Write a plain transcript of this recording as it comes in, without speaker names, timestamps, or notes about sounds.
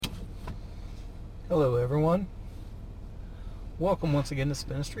Hello everyone. Welcome once again to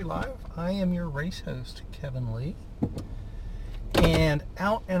Spinistry Live. I am your race host, Kevin Lee. And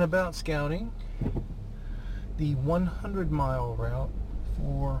out and about scouting the 100-mile route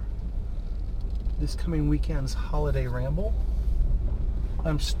for this coming weekend's holiday ramble.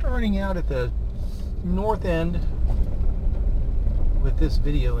 I'm starting out at the north end with this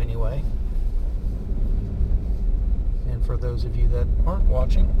video anyway. And for those of you that aren't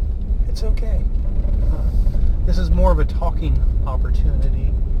watching, it's okay. This is more of a talking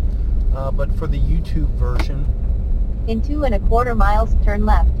opportunity, but for the YouTube version, in 2 1/4 miles, turn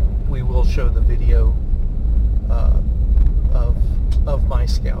left. We will show the video of my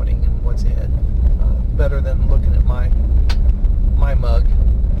scouting and what's ahead. Better than looking at my mug.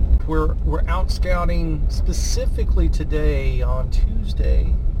 We're out scouting specifically today on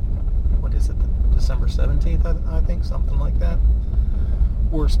Tuesday. What is it? December 17th, I think, something like that.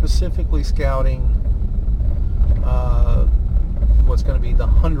 We're specifically scouting what's going to be the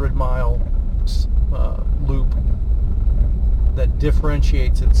 100-mile loop that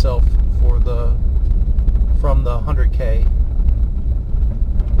differentiates itself from the 100K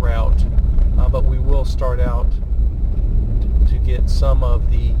route. But we will start out to get some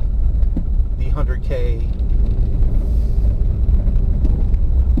of the 100K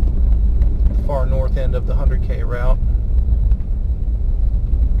far north end of the 100K route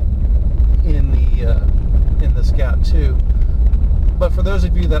in the Scout 2. But for those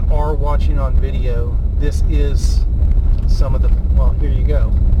of you that are watching on video, this is some of the, well, here you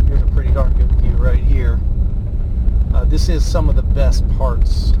go. Here's a pretty darn good view right here. This is some of the best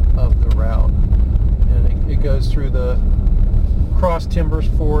parts of the route. And it goes through the Cross Timbers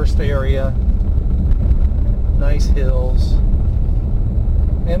Forest area, nice hills,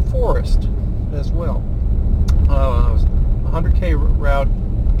 and forest as well. 100K route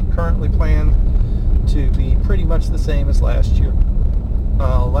currently planned to be pretty much the same as last year.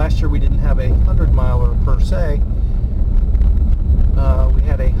 Last year we didn't have a 100-miler per se. We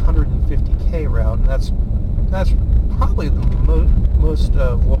had a 150K route, and that's probably the most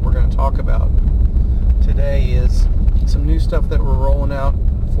of what we're going to talk about today is some new stuff that we're rolling out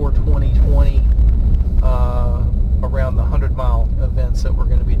for 2020 around the 100-mile events that we're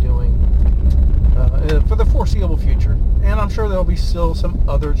going to be doing for the foreseeable future. And I'm sure there'll be still some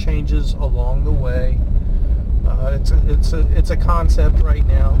other changes along the way. It's a concept right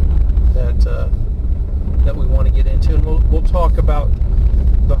now that we want to get into, and we'll talk about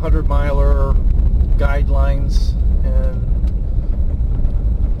the 100-miler guidelines and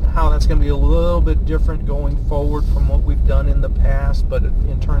how that's going to be a little bit different going forward from what we've done in the past. But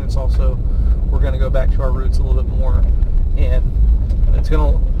in turn, it's also, we're going to go back to our roots a little bit more, and it's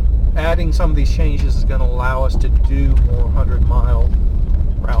going to, adding some of these changes is going to allow us to do more 100-mile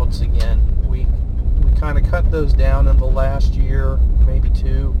routes again. We kind of cut those down in the last year, maybe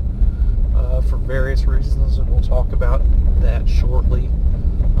two, for various reasons, and we'll talk about that shortly.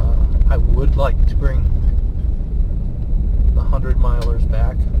 I would like to bring the 100-milers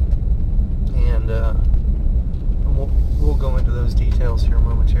back, and we'll go into those details here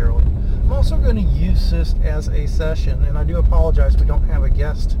momentarily. I'm also going to use this as a session, and I do apologize we don't have a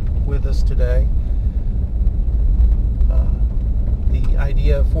guest with us today. The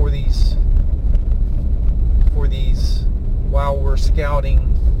idea for these while we're scouting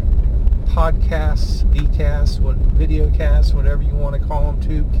podcasts, vcasts, video casts, whatever you want to call them,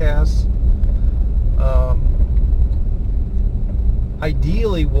 tube casts.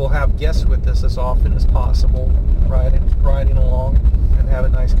 Ideally, we'll have guests with us as often as possible, riding along and have a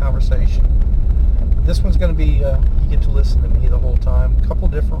nice conversation. But this one's going to be, you get to listen to me the whole time. A couple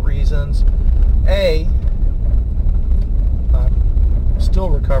different reasons. A, I'm still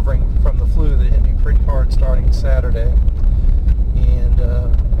recovering from the flu that hit me pretty hard starting Saturday, and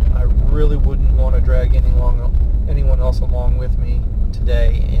I really wouldn't want to drag anyone else along with me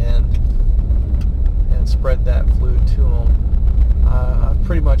today and spread that flu to them.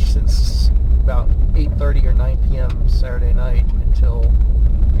 Pretty much since about 8:30 or 9 p.m. Saturday night until,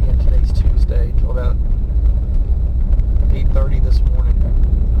 again, today's Tuesday, until about 8:30 this morning,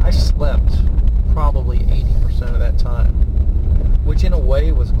 I slept probably 80% of that time, which in a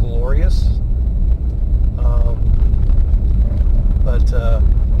way was glorious.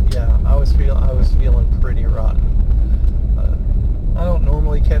 Yeah, I was feeling pretty rotten. I don't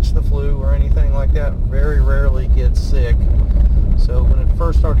normally catch the flu or anything like that. Very rarely get sick. So when it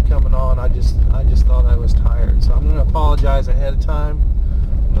first started coming on, I just thought I was tired. So I'm going to apologize ahead of time.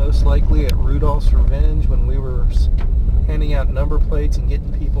 Most likely at Rudolph's Revenge, when we were handing out number plates and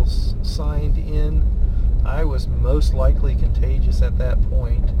getting people signed in, I was most likely contagious at that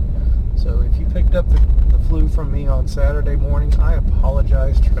point. So if you picked picked up the flu from me on Saturday morning. I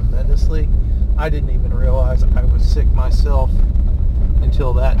apologize tremendously. I didn't even realize I was sick myself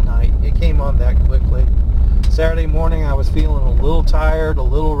until that night. It came on that quickly. Saturday morning I was feeling a little tired, a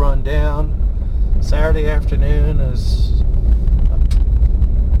little run down. Saturday afternoon is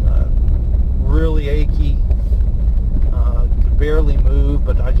really achy. Could barely move,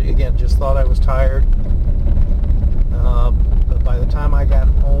 but I, again, just thought I was tired. But by the time I got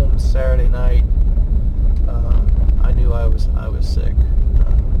home Saturday night, I knew I was sick.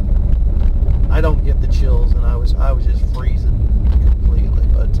 I don't get the chills, and I was just freezing completely.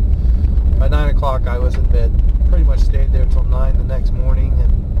 But by 9 o'clock, I was in bed. Pretty much stayed there till 9 the next morning,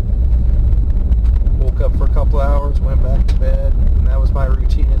 and woke up for a couple hours, went back to bed, and that was my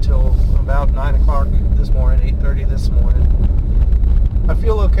routine until about 9 o'clock this morning, 8:30 this morning. I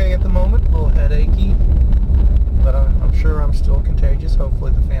feel okay at the moment, a little headachy, but I'm sure I'm still contagious.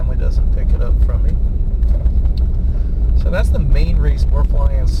 Hopefully the family doesn't pick it up from me. So that's the main reason we're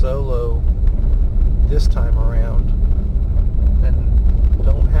flying solo this time around and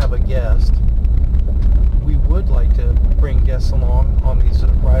don't have a guest. We would like to bring guests along on these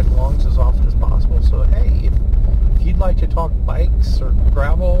ride-alongs as often as possible. So hey, if you'd like to talk bikes or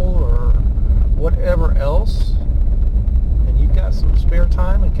gravel or whatever else, and you've got some spare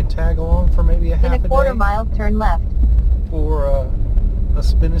time and can tag along for maybe a half a day. In a quarter mile, turn left. For a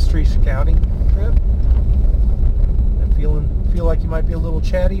Spinistry scouting trip, and feel like you might be a little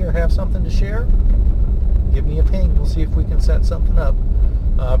chatty or have something to share, give me a ping. We'll see if we can set something up.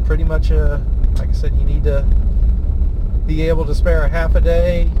 Pretty much, like I said, you need to be able to spare a half a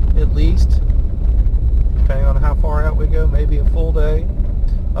day at least, depending on how far out we go, maybe a full day,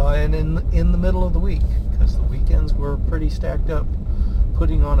 and in the middle of the week, because the weekends we're pretty stacked up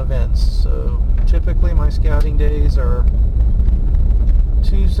putting on events. So typically my scouting days are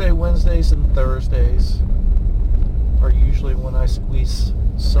Tuesday, Wednesdays, and Thursdays are usually when I squeeze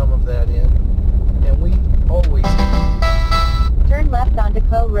some of that in, and we always Turn left onto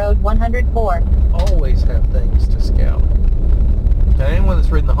Co Road 104. always have things to scout. Now, anyone that's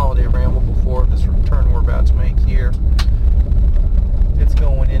ridden the Holiday Ramble before, this turn we're about to make here, it's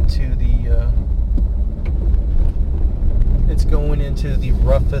going into the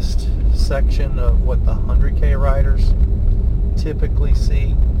roughest section of what the 100K riders typically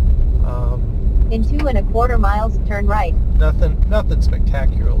see. In 2 1/4 miles, turn right. Nothing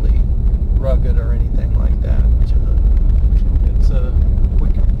spectacularly rugged or anything like that. It's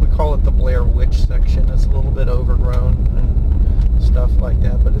we call it the Blair Witch section. It's a little bit overgrown and stuff like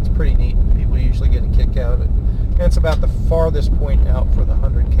that, but it's pretty neat. People usually get a kick out of it. And it's about the farthest point out for the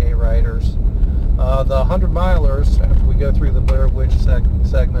 100K riders. The 100 milers, after we go through the Blair Witch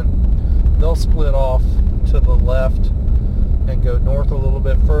segment, they'll split off to the left and go north a little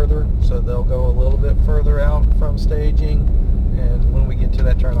bit further. So they'll go a little bit further out from staging, and when we get to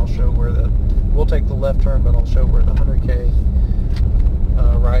that turn, I'll show where we'll take the left turn, but I'll show where the 100K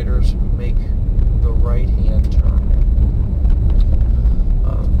riders make the right-hand turn.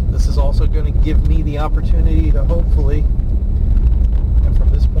 This is also going to give me the opportunity to hopefully, and from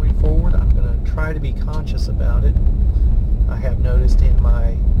this point forward, I'm going to try to be conscious about it. I have noticed in my,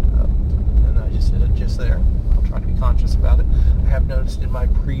 and I just did it just there, I'll try to be conscious about it. I have noticed in my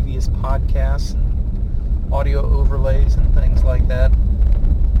previous podcasts and audio overlays and things like that,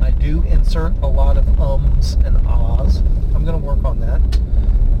 I do insert a lot of ums and ahs. I'm going to work on that.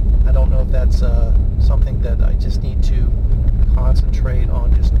 I don't know if that's something that I just need to concentrate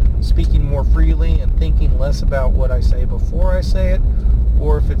on just speaking more freely and thinking less about what I say before I say it,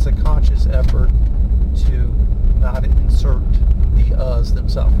 or if it's a conscious effort to not insert the uhs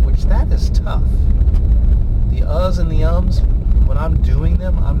themselves, which that is tough. The uhs and the ums, when I'm doing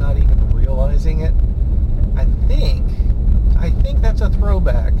them, I'm not even realizing it. I think that's a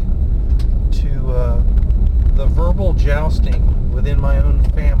throwback to the verbal jousting within my own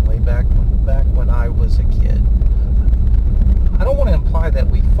family back when I was a kid. I don't want to imply that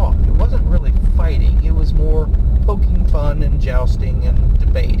we fought. It wasn't really fighting. It was more poking fun and jousting and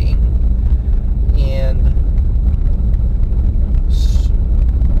debating. And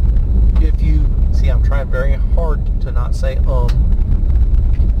if you see, I'm trying very hard to not say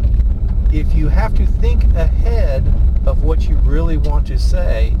if you have to think ahead of what you really want to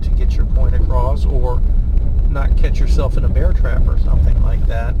say to get your point across, or not catch yourself in a bear trap or something like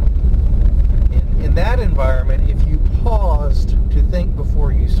that, in that environment, if you paused to think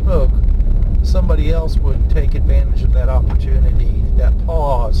before you spoke, somebody else would take advantage of that opportunity, that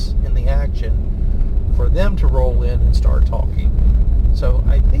pause in the action, for them to roll in and start talking. So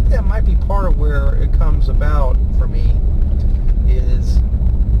I think that might be part of where it comes about for me, is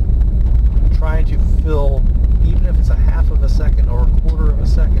trying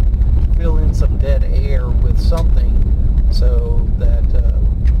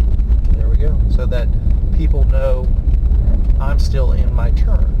in my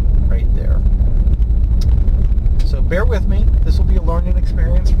turn right there. So bear with me. This will be a learning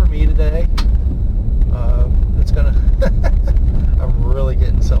experience for me today. It's gonna I'm really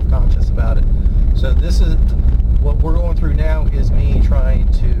getting self-conscious about it. So this is what we're going through now, is me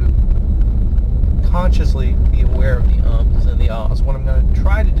trying to consciously be aware of the ums and the ahs. What I'm going to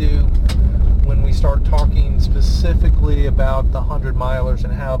try to do when we start talking specifically about the 100 milers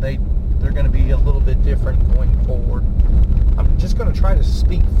and how they're going to be a little bit different going forward, I'm just going to try to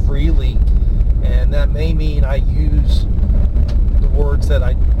speak freely, and that may mean I use the words that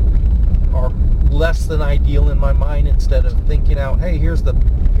are less than ideal in my mind, instead of thinking out, hey, here's the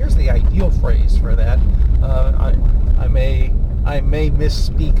ideal phrase for that. I may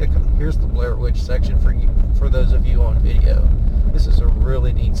misspeak. Here's the Blair Witch section for those of you on video. This is a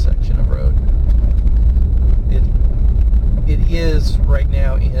really neat section of road. It is right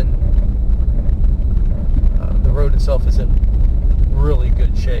now in the road itself is in really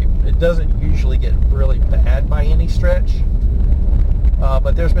good shape. It doesn't usually get really bad by any stretch,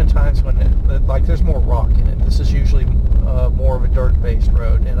 but there's been times when there's more rock in it. This is usually more of a dirt-based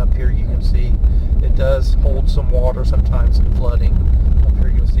road, and up here you can see it does hold some water sometimes in flooding. Up here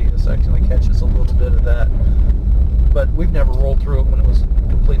you'll see a section that catches a little bit of that, but we've never rolled through it when it was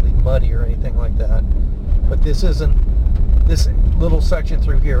completely muddy or anything like that. But this little section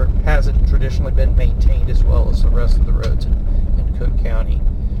through here hasn't traditionally been maintained as well as the rest of the roads in Cook County,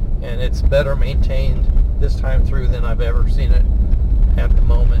 and it's better maintained this time through than I've ever seen it at the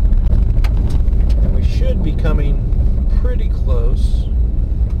moment. And we should be coming pretty close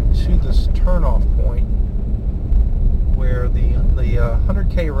to this turnoff point where the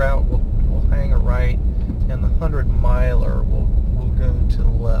 100K route will hang a right, and the 100 miler will go to the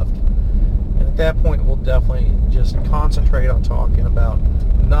left. And at that point, we'll definitely just concentrate on talking about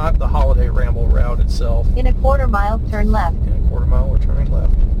not the Holiday Ramble route itself. In a quarter mile, turn left. In a quarter mile, we're turning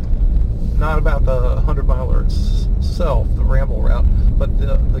left. Not about the 100 miler itself, the Ramble route, but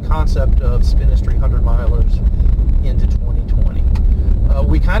the concept of Spinistry 100 milers into 2020.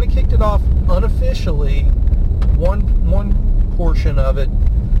 We kind of kicked it off unofficially, one portion of it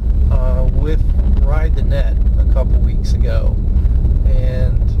with Ride the Net a couple weeks ago,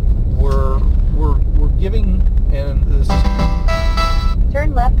 and we're giving, and this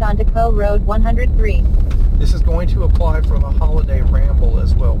turn left onto Co Road 103. This is going to apply for the Holiday Ramble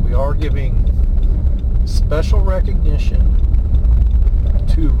as well. We are giving special recognition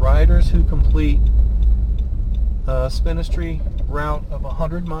to riders who complete a Spinistry route of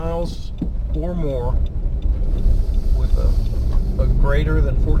 100 miles or more with a greater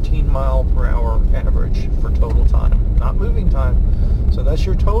than 14 mile per hour average for total time, not moving time. So that's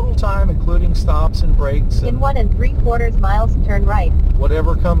your total time, including stops and breaks. And in 1 3/4 miles, turn right.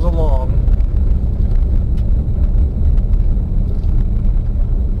 Whatever comes along.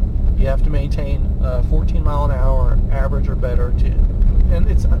 You have to maintain 14 mile an hour average or better, and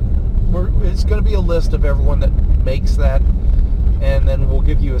it's going to be a list of everyone that makes that, and then we'll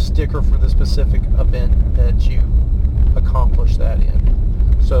give you a sticker for the specific event that you accomplish that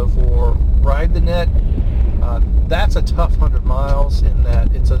in. So for Ride the Net, that's a tough 100 miles in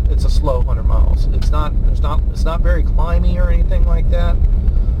that it's a slow 100 miles. It's not very climby or anything like that.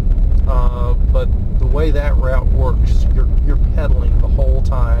 But the way that route works, you're pedaling the whole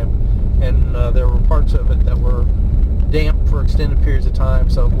time, and there were parts of it that were damp for extended periods of time,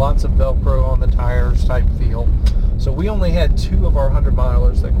 so lots of Velcro on the tires type feel. So we only had 2 of our 100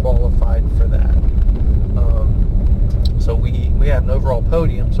 milers that qualified for that. So we had an overall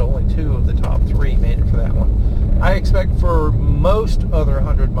podium, so only 2 of the top 3 made it for that one. I expect for most other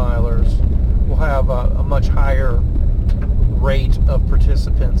 100 milers, we'll have a much higher rate of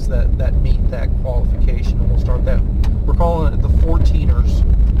participants that meet that qualification, and we'll start that. We're calling it the 14ers.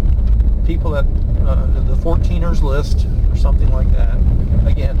 People that the 14ers list or something like that.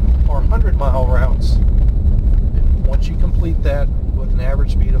 Again, our 100-mile routes, once you complete that with an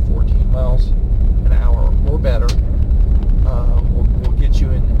average speed of 14 miles an hour or better, we'll get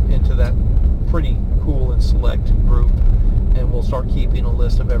you into that pretty cool and select group, and we'll start keeping a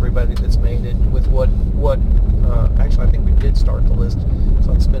list of everybody that's made it with what actually I think we did start the list. It's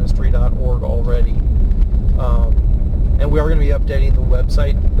on spinistry.org already. And we are going to be updating the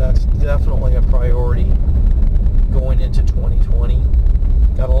website. That's definitely a priority going into 2020.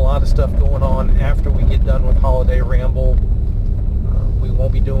 Got a lot of stuff going on after we get done with Holiday Ramble. We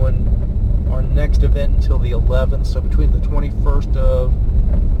won't be doing our next event until the 11th, so between the 21st of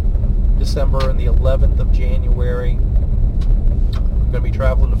December and the 11th of January. I'm going to be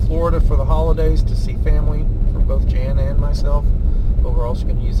traveling to Florida for the holidays to see family for both Jan and myself, but we're also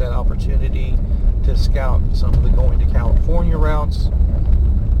going to use that opportunity to scout some of the going to California routes,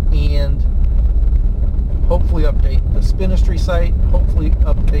 and hopefully update the Spinistry site, hopefully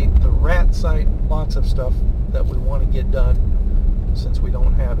update the Rat site. Lots of stuff that we want to get done since we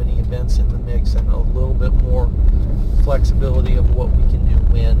don't have any events in the mix, and a little bit more flexibility of what we can do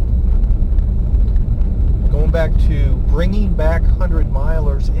when. Going back to bringing back 100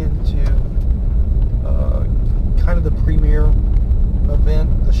 milers into kind of the premier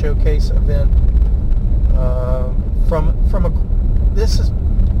event, the showcase event. This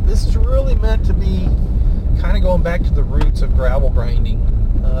is really meant to be kind of going back to the roots of gravel grinding.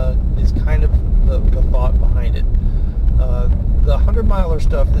 Is kind of the thought behind it. The 100 miler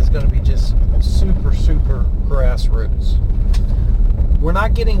stuff is going to be just super grassroots. We're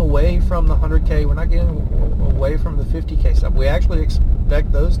not getting away from the 100K. We're not getting away from the 50K stuff. We actually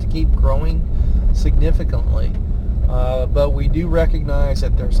expect those to keep growing significantly. But we do recognize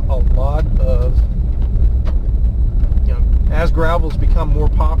that there's a lot of, as gravels become more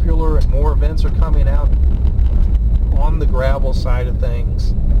popular and more events are coming out on the gravel side of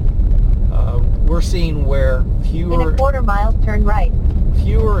things, we're seeing where in a quarter mile, turn right.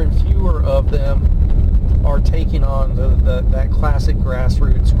 Fewer and fewer of them are taking on that classic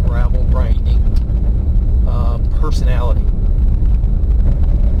grassroots gravel grinding personality.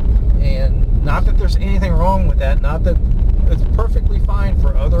 And not that there's anything wrong with that, not that it's perfectly fine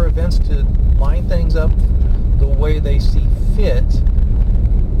for other events to line things up the way they see fit.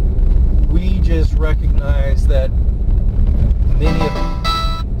 We just recognize that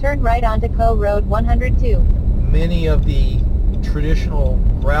turn right onto Co Road 102. Many of the traditional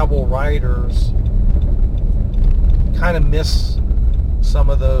gravel riders kind of miss some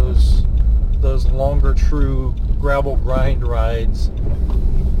of those longer true gravel grind rides,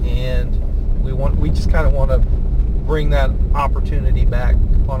 and we just kind of want to bring that opportunity back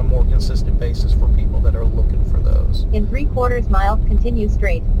on a more consistent basis for people that are looking for those. In 3/4 mile, continue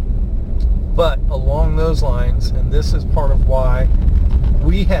straight. But along those lines, and this is part of why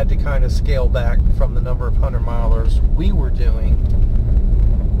we had to kind of scale back from the number of 100 milers we were doing,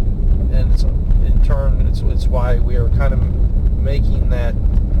 and in turn it's why we are kind of making that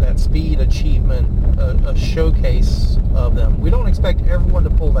speed achievement a showcase of them. We don't expect everyone to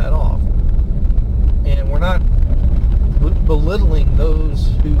pull that off, and we're not belittling those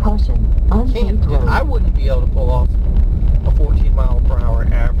who can't. I wouldn't be able to pull off a 14 mile per hour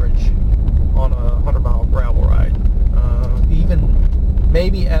average on a 100 mile gravel ride. Even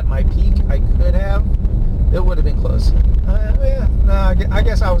maybe at my peak I could have. It would have been close. I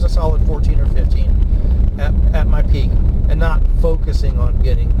guess I was a solid 14 or 15 at my peak, and not focusing on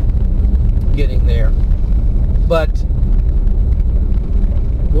getting there. But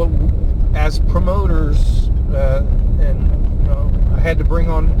as promoters, and I had to bring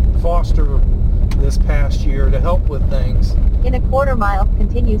on Foster this past year to help with things. In a quarter mile,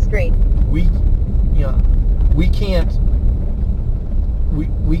 continue straight. We can't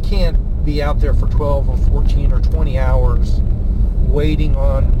be out there for 12 or 14 or 20 hours waiting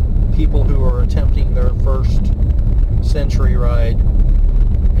on people who are attempting their first century ride,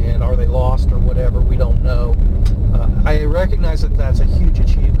 and are they lost or whatever, we don't know. I recognize that that's a huge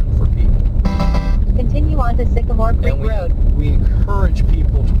achievement for people. Continue on to Sycamore Creek Road. We encourage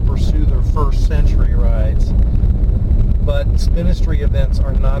people to pursue their first century rides, but Spinistry events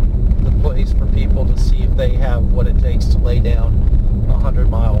are not the place for people to see if they have what it takes to lay down a 100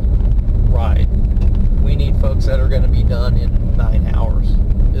 mile ride. We need folks that are going to be done in 9 hours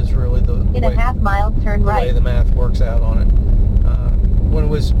is really the in way, a half mile, turn right. The way the math works out on it. When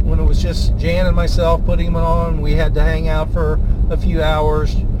it was just Jan and myself putting them on, we had to hang out for a few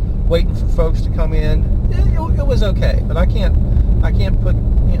hours waiting for folks to come in. It was okay, but I can't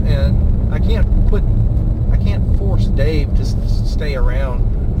force Dave to stay around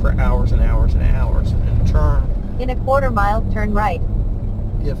for hours and hours and hours. And in turn, in a quarter mile, turn right.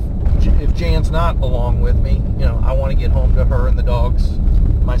 If Jan's not along with me, I want to get home to her and the dogs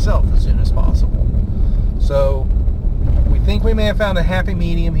myself as soon as possible. So we think we may have found a happy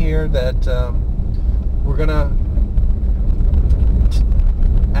medium here that we're gonna,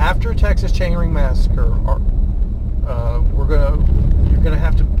 after Texas Chainring Massacre, you're gonna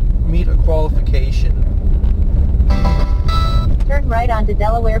have to meet a qualification. Turn right onto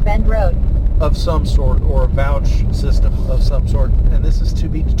Delaware Bend Road. Of some sort, or a vouch system of some sort, and this is to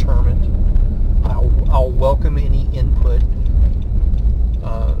be determined. I'll welcome any input,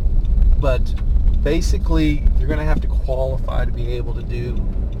 but basically you're going to have to qualify to be able to do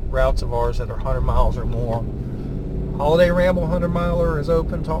routes of ours that are 100 miles or more. Holiday Ramble 100 miler is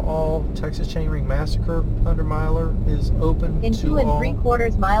open to all. Texas Chainring Massacre 100 miler is open in to 2 all. In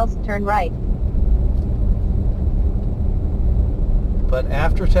 3/4 miles, turn right. But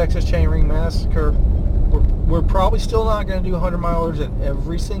after Texas Chainring Massacre, we're probably still not going to do 100 milers at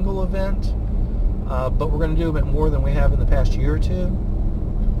every single event, but we're going to do them at more than we have in the past year or two,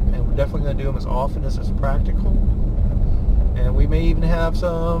 and we're definitely going to do them as often as it's practical. And we may even have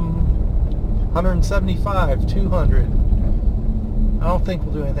some 175, 200. I don't think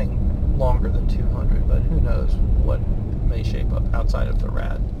we'll do anything longer than 200, but who knows what may shape up outside of the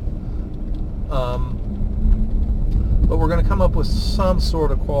rad. But we're going to come up with some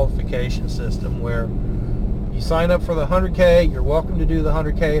sort of qualification system where you sign up for the 100K, you're welcome to do the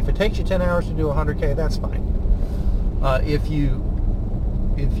 100K. If it takes you 10 hours to do a 100K, that's fine. If you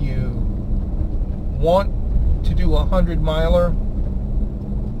want to do a 100 miler,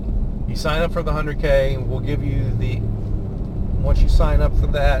 you sign up for the 100K, and we'll give you once you sign up for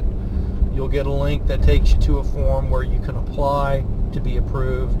that, you'll get a link that takes you to a form where you can apply to be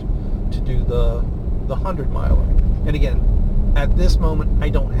approved to do the 100 miler. And again, at this moment, I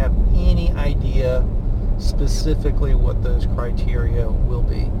don't have any idea specifically what those criteria will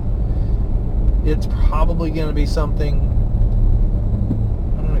be. It's probably going to be something,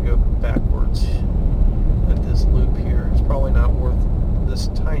 I'm going to go backwards at this loop here. It's probably not worth this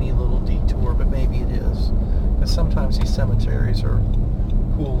tiny little detour, but maybe it is. Because sometimes these cemeteries are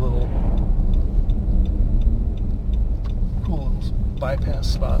cool little bypass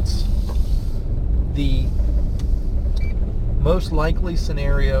spots. The most likely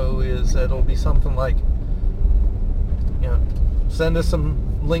scenario is that it'll be something like, send us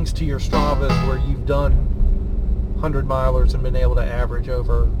some links to your Stravas where you've done 100 milers and been able to average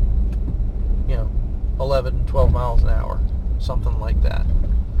over 11, 12 miles an hour, something like that.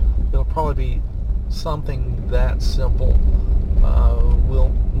 It'll probably be something that simple.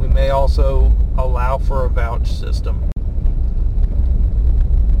 We may also allow for a vouch system.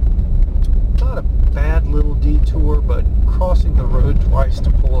 Not a bad little detour, but crossing the road twice to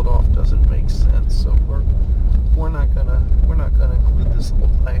pull it off doesn't make sense. So we're not gonna include this little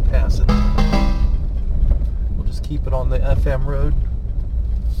bypass in there. We'll just keep it on the FM road.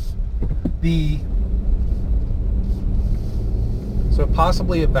 So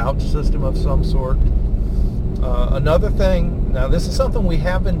possibly a vouch system of some sort. Another thing, now this is something we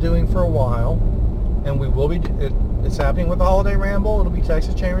have been doing for a while, and we will be. It's happening with the Holiday Ramble. It'll be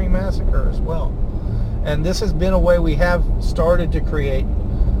Texas Chainring Massacre as well. And this has been a way we have started to create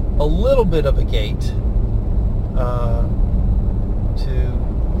a little bit of a gate to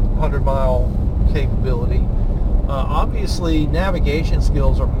 100-mile capability. Obviously, navigation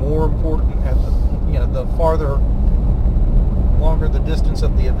skills are more important at the longer the distance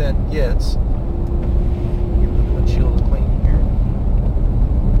of the event gets. Give the windshield a clean here.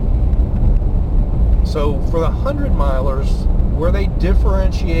 So for the 100 milers, where they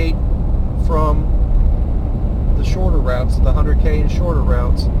differentiate from the shorter routes, the 100K and shorter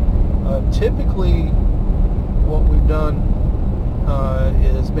routes, typically what we've done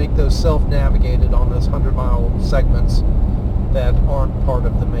is make those self-navigated on those 100-mile segments that aren't part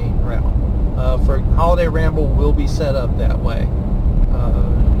of the main route. For Holiday Ramble will be set up that way.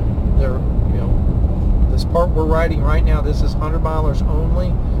 This part we're riding right now, this is 100 milers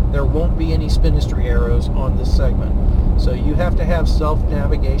only. There won't be any spinistry arrows on this segment. So you have to have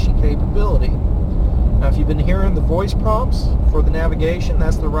self-navigation capability. Now, if you've been hearing the voice prompts for the navigation,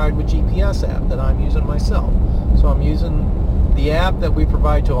 that's the Ride with GPS app that I'm using myself. So I'm using the app that we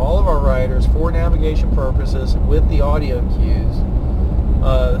provide to all of our riders for navigation purposes with the audio cues.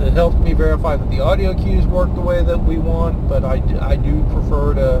 It helps me verify that the audio cues work the way that we want, but I do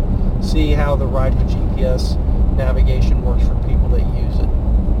prefer to see how the Ride with GPS navigation works for people that use it.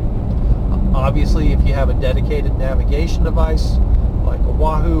 Obviously, if you have a dedicated navigation device like a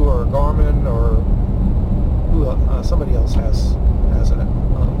Wahoo or a Garmin or somebody else has it.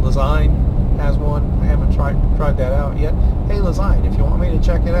 Lezyne has one. I haven't tried that out yet. Hey Lezyne, if you want me to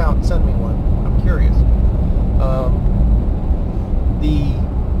check it out, send me one. I'm curious. The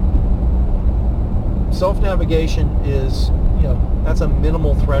self-navigation is, that's a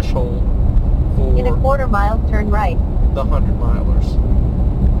minimal threshold for In a quarter mile, turn right. the 100 milers.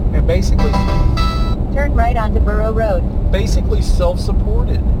 And basically, Turn right onto Burrow Road. basically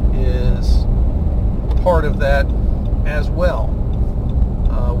self-supported is part of that as well,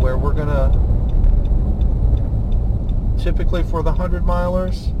 where we're gonna typically for the 100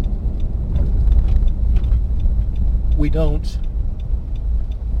 milers we don't.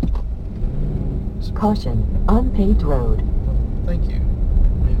 Caution, unpaved road. Thank you.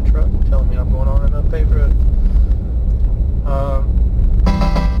 New truck telling me I'm going on an unpaved road.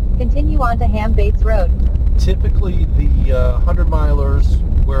 Continue on to Ham Bates Road. Typically the 100 milers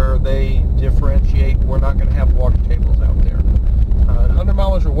where they differentiate, we're not going to have water tables out there.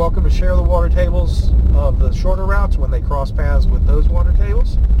 welcome to share the water tables of the shorter routes when they cross paths with those water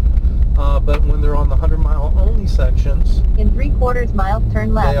tables. But when they're on the 100-mile only sections, In 3/4 miles,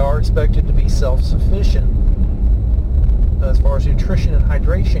 turn left. they are expected to be self-sufficient as far as nutrition and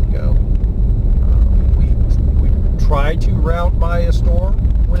hydration go. We try to route by a store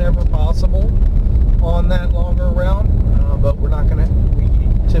whenever possible on that longer route, but we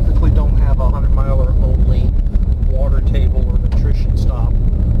typically don't have a 100-miler only water table or nutrition stop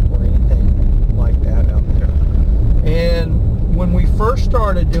or anything like that out there. And when we first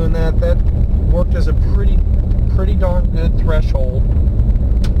started doing that, that worked as a pretty darn good threshold.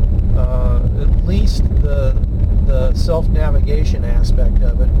 At least the self-navigation aspect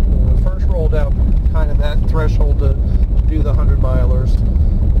of it. When we first rolled out kind of that threshold to do the 100-milers,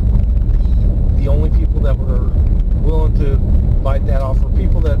 the only people that were willing to bite that off were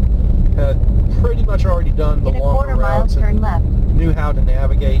people that had pretty much already done the In a longer 1/4 mile, routes turn and left. knew how to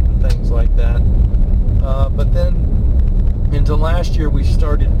navigate and things like that. But then into last year, we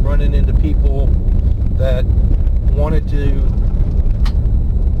started running into people that wanted to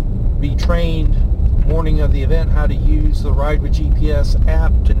be trained morning of the event how to use the Ride with GPS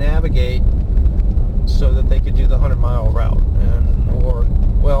app to navigate so that they could do the 100-mile route.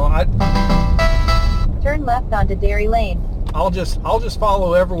 Turn left onto Dairy Lane. I'll just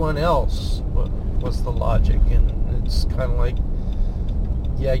follow everyone else was the logic. And it's kind of like,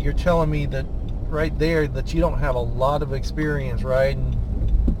 yeah, you're telling me that right there that you don't have a lot of experience riding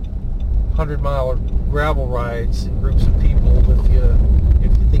 100-mile gravel rides in groups of people if you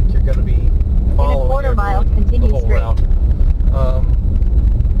think you're going to be following In a 1/4 mile, everyone continue the whole straight. route.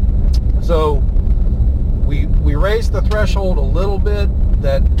 So we raised the threshold a little bit.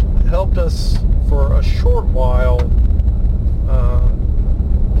 That helped us for a short while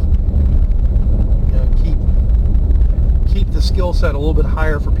keep the skill set a little bit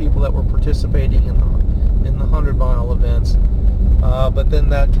higher for people that were participating in the 100-mile events. But then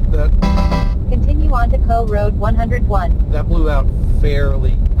that Continue onto Co Road 101. that blew out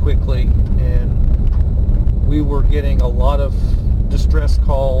fairly quickly, and we were getting a lot of distress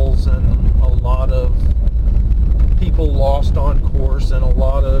calls and a lot of people lost on course and a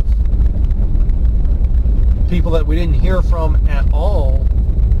lot of people that we didn't hear from at all,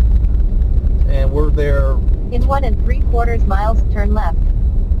 and we're there In 1 3/4 miles, turn left.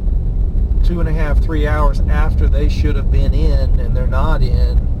 2.5, 3 hours after they should have been in, and they're not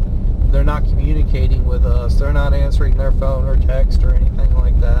in. They're not communicating with us. They're not answering their phone or text or anything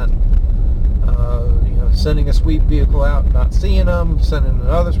like that. Sending a sweep vehicle out, not seeing them, sending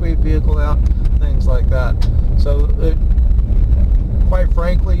another sweep vehicle out, things like that. So, quite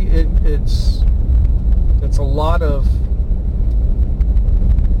frankly, it's a lot of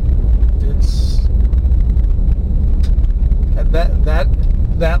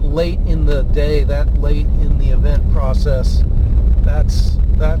that late in the day, that late in the event process. That's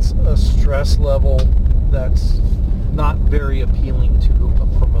a stress level that's not very appealing to a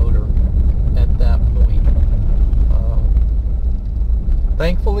promoter at that point.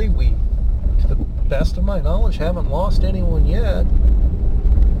 Thankfully, we, to the best of my knowledge, haven't lost anyone yet.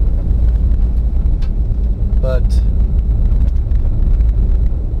 But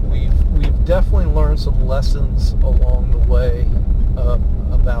we've definitely learned some lessons along the way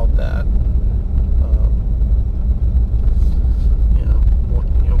about that.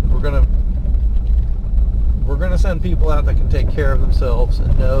 We're gonna send people out that can take care of themselves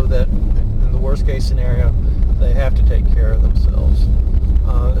and know that in the worst case scenario, they have to take care of themselves.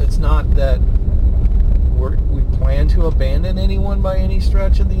 It's not that we plan to abandon anyone by any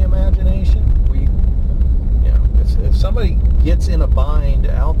stretch of the imagination. If somebody gets in a bind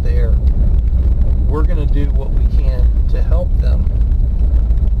out there, we're going to do what we can to help them.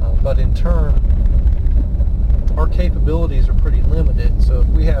 But in turn, our capabilities are pretty limited. So if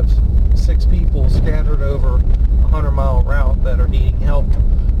we have 6 people scattered over a 100-mile route that are needing help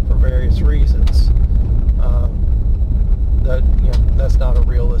for various reasons, that's not a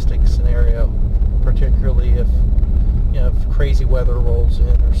realistic scenario, particularly if crazy weather rolls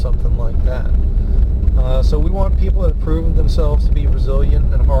in or something like that. So we want people that have proven themselves to be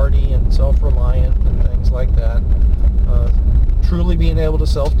resilient and hardy and self-reliant and things like that. Truly being able to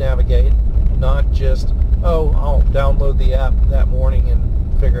self-navigate, not just, I'll download the app that morning and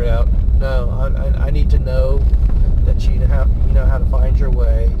figure it out. No, I need to know that you know how to find your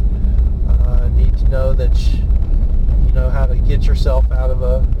way. I need to know that you know how to get yourself out of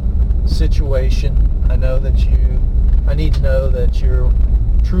a situation. I need to know that you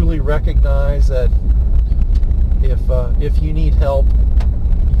truly recognize that if you need help,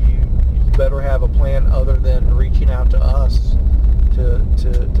 you better have a plan other than reaching out to us to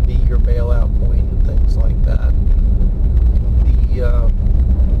to be your bailout point and things like that.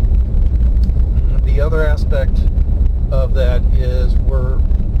 The other aspect of that is we're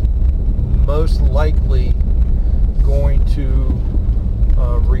most likely going to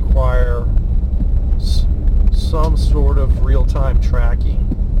require some sort of real-time tracking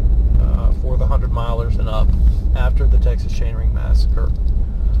for the 100-milers and up after the Texas Chainring Massacre.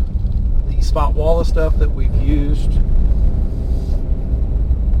 The spot wallet stuff that we've used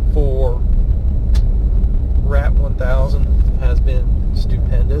for RAT 1000 has been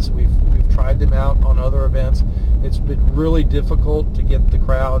stupendous. We've tried them out on other events. It's been really difficult to get the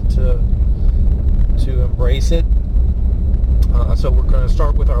crowd to embrace it. So we're going to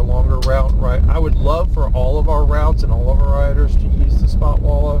start with our longer route. Right, I would love for all of our routes and all of our riders to use the spot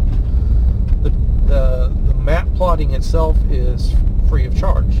wallet. The map plotting itself is free of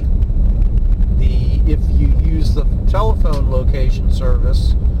charge. If you use the telephone location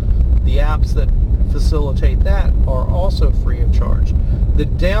service, the apps that facilitate that are also free of charge. The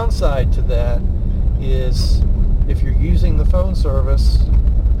downside to that is if you're using the phone service,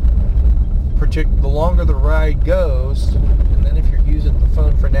 the longer the ride goes, and then if you're using the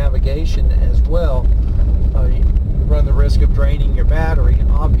phone for navigation as well, you run the risk of draining your battery,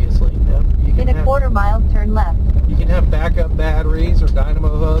 obviously. You can In a quarter mile, turn left. You can have backup batteries or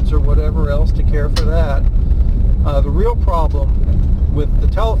dynamo hubs or whatever else to care for that. The real problem with the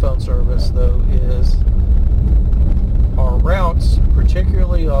telephone service, though, is our routes,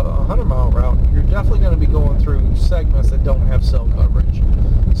 particularly a 100-mile route, you're definitely going to be going through segments that don't have cell coverage.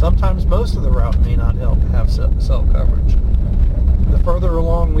 Sometimes most of the route may not have cell coverage. The further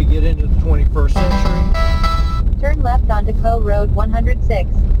along we get into the 21st century, turn left onto Co Road 106.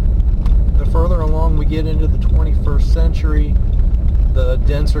 The further along we get into the 21st century, the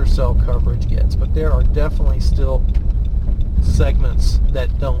denser cell coverage gets. But there are definitely still segments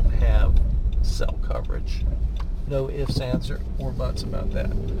that don't have cell coverage. No ifs, ands, or buts about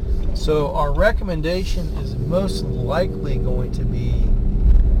that. So our recommendation is most likely going to be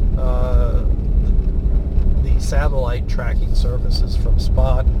the satellite tracking services from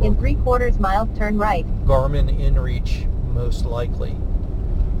Spot. In 3/4 mile, turn right. Garmin InReach, most likely.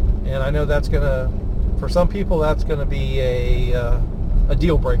 And I know that's gonna, for some people, that's gonna be a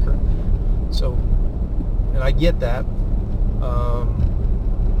deal breaker. So, and I get that.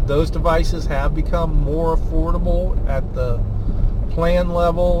 Those devices have become more affordable at the plan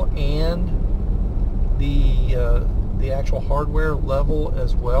level and the actual hardware level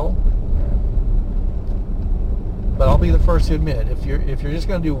as well. But I'll be the first to admit, if you're just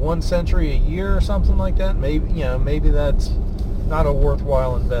going to do 1 century a year or something like that, maybe that's not a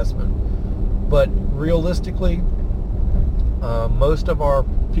worthwhile investment. But realistically, most of our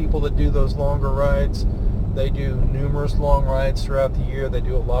people that do those longer rides, they do numerous long rides throughout the year. They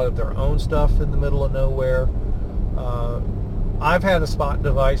do a lot of their own stuff in the middle of nowhere. I've had a Spot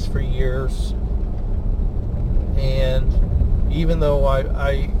device for years, and even though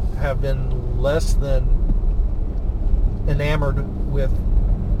I have been less than enamored with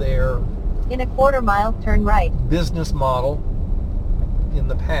their In a 1/4 mile, turn right. business model in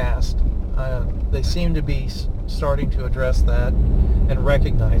the past, they seem to be starting to address that and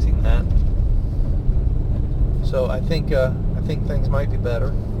recognizing that. So I think things might be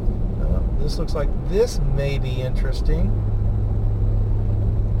better. This looks like this may be interesting.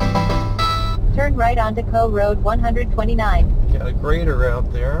 Turn right onto Co Road 129. Got a grader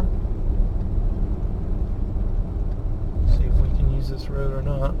out there. See if we can use this road or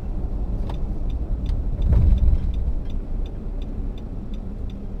not.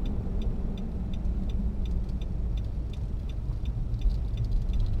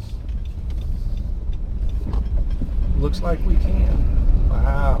 Looks like we can.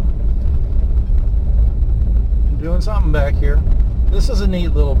 Wow. I'm doing something back here. This is a neat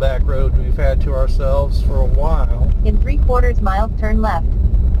little back road we've had to ourselves for a while. In 3/4 mile, turn left.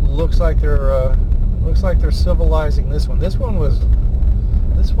 Looks like they're civilizing this one. This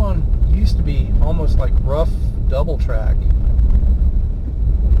one used to be almost like rough double track.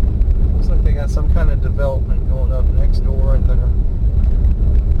 Looks like they got some kind of development going up next door, and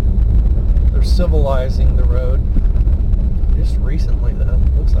they're civilizing the road. Just recently, though.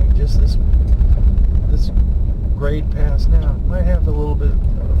 Looks like just this grade pass now. Might have a little bit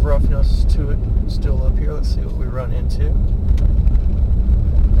of roughness to it still up here. Let's see what we run into.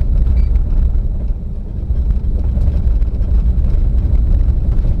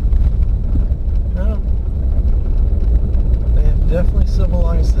 No. They have definitely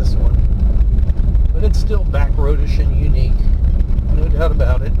civilized this one. But it's still back roadish and unique. No doubt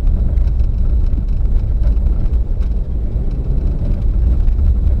about it.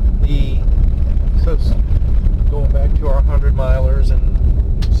 milers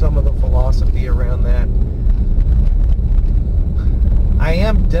and some of the philosophy around that. I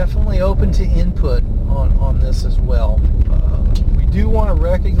am definitely open to input on this as well. We do want to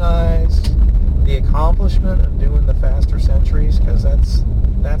recognize the accomplishment of doing the faster centuries, because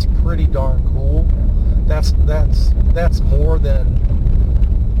that's pretty darn cool. That's more than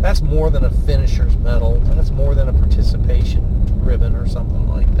a finisher's medal. That's more than a participation ribbon or something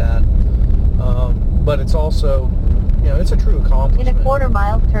like that. But it's also, it's a true accomplishment. In a quarter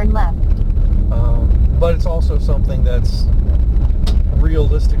mile, turn left. But it's also something that's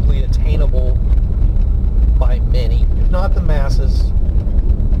realistically attainable by many, if not the masses.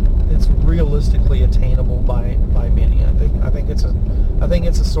 It's realistically attainable by many. I think it's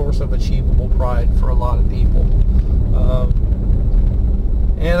a source of achievable pride for a lot of people.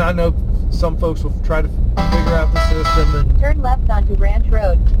 And I know some folks will try to figure out the system and Turn left onto Ranch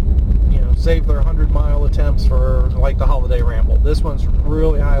Road. save their 100-mile attempts for like the Holiday Ramble. This one's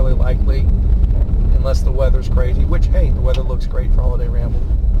really highly likely, unless the weather's crazy, which, hey, the weather looks great for Holiday Ramble,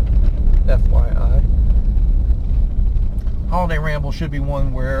 FYI. Holiday Ramble should be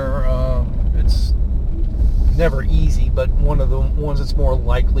one where it's never easy, but one of the ones that's more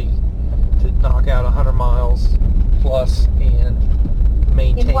likely to knock out 100 miles plus and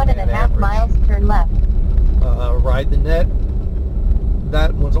maintain In 1.5 average. miles, turn left. Ride the Net,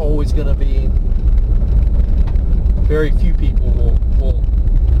 that one's always going to be, very few people will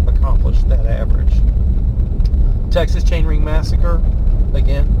accomplish that average. Texas Chainring Massacre,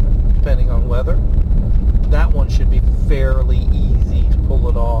 again, depending on weather, that one should be fairly easy to pull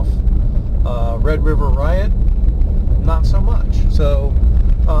it off. Red River Riot, not so much. So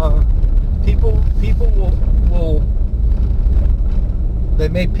people will they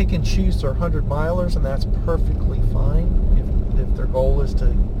may pick and choose their 100-milers, and that's perfectly fine if their goal is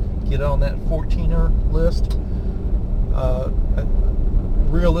to get on that 14er list.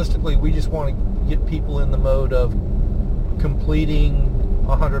 Realistically, we just want to get people in the mode of completing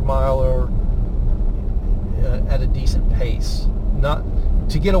a 100-miler at a decent pace, not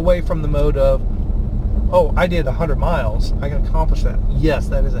to get away from the mode of, oh, I did 100 miles, I can accomplish that. Yes,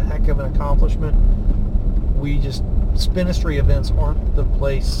 that is a heck of an accomplishment. We just, Spinistry events aren't the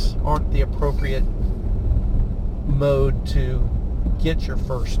appropriate mode to get your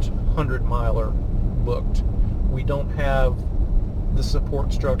first 100-miler booked. We don't have the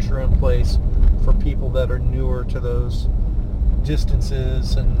support structure in place for people that are newer to those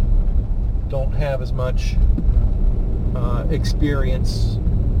distances and don't have as much experience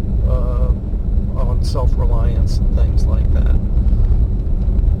on self-reliance and things like that.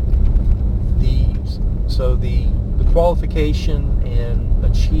 The qualification and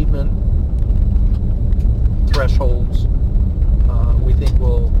achievement thresholds, we think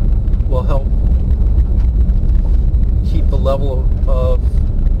will help keep the level of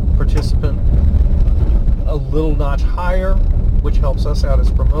participant a little notch higher, which helps us out as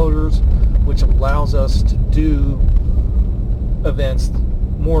promoters, which allows us to do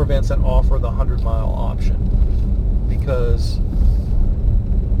more events that offer the 100-mile option, because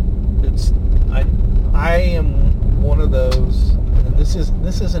I am one of those, and this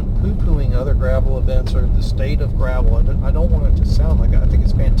isn't poo-pooing other gravel events or the state of gravel. I don't want it to sound like that. I think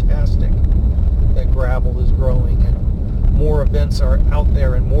it's fantastic that gravel is growing and more events are out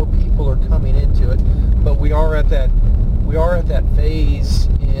there and more people are coming into it. But we are at that phase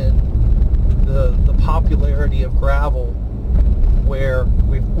in the popularity of gravel where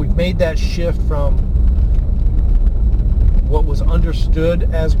we've made that shift from what was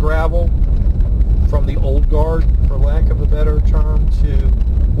understood as gravel, from the old guard, for lack of a better term, to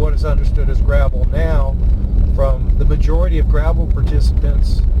what is understood as gravel now, from the majority of gravel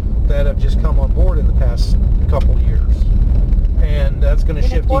participants that have just come on board in the past couple years. And that's going to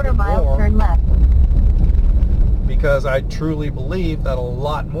shift In a quarter even mile, more, turn left. because I truly believe that a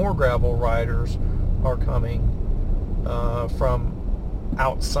lot more gravel riders are coming from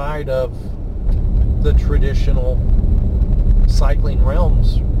outside of the traditional cycling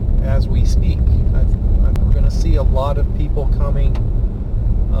realms as we speak. We're going to see a lot of people coming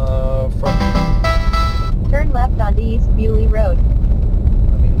from... Turn left onto East Bewley Road.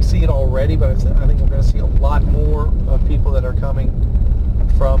 I mean, we see it already, but I think we're going to see a lot more of people that are coming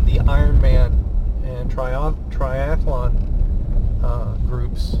from the Ironman and triathlon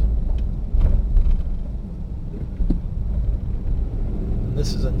groups. And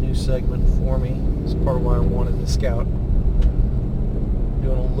this is a new segment for me. It's part of why I wanted to scout.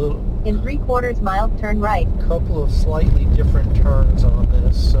 Doing a little... In 3/4 mile, turn right. couple of slightly different turns on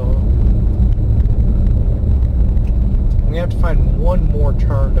this, so We have to find one more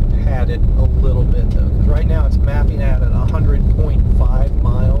turn to pad it a little bit though, because right now it's mapping out at 100.5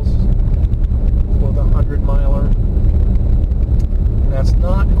 miles for the 100-miler. That's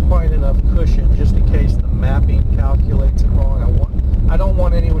not quite enough cushion, just in case the mapping calculates it wrong. I don't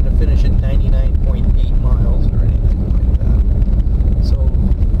want anyone to finish at 99.8 miles or anything like that. So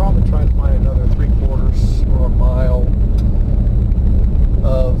probably try to find another 3/4 or a mile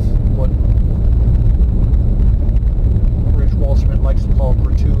of what Rich Walshman likes to call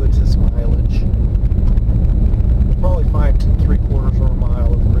gratuitous mileage. Probably find 3/4 or a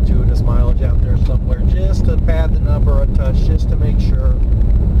mile of gratuitous mileage out there somewhere, just to pad the number a touch, just to make sure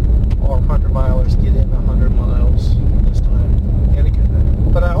our 100-milers get in 100 miles this time. And it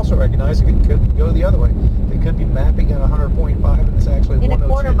could, but I also recognize it could go the other way. It could be mapping at 100.5 and it's actually 102. In a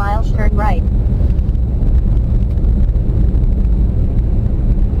quarter mile, turn right.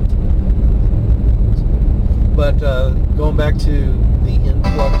 But going back to the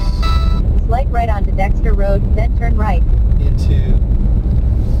influx Slight right onto Dexter Road, then turn right. into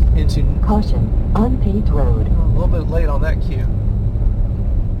Caution, unpaved road. a little bit late on that cue.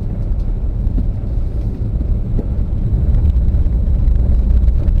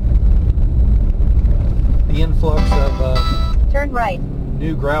 The influx of Turn right.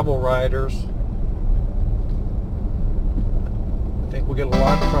 new gravel riders. I think we'll get a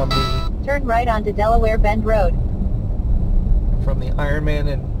lot from Turn right onto Delaware Bend Road. the Ironman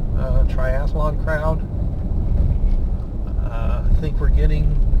and triathlon crowd. I think we're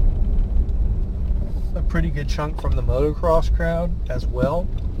getting a pretty good chunk from the motocross crowd as well.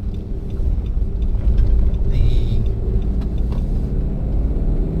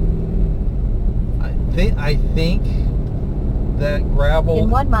 I think that gravel In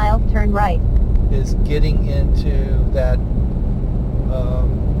 1 mile, turn right. is getting into that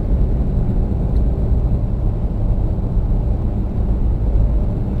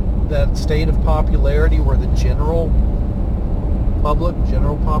that state of popularity where the general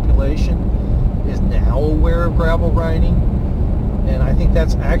population is now aware of gravel riding, and I think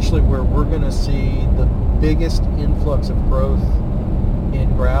that's actually where we're going to see the biggest influx of growth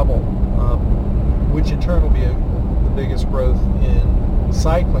in gravel, which in turn will be the biggest growth in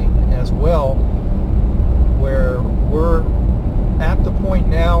cycling as well, where we're at the point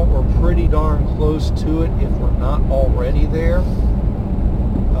now, or pretty darn close to it if we're not already there,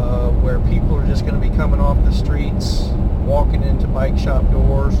 where people are just going to be coming off the streets, walking into bike shop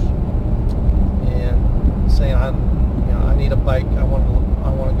doors and saying, I need a bike, I want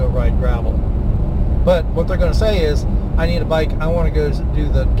to go ride gravel. But what they're going to say is, I need a bike, I want to go do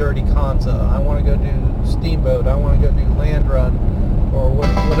the Dirty Kanza, I want to go do Steamboat, I want to go do Land Run, or what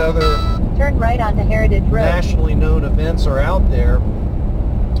other Turn right onto Heritage Road. nationally known events are out there,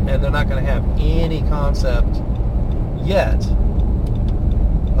 and they're not going to have any concept yet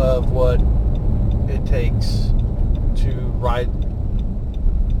of what it takes to ride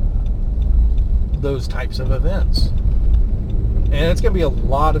those types of events. And it's going to be a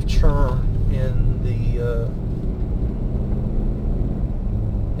lot of churn in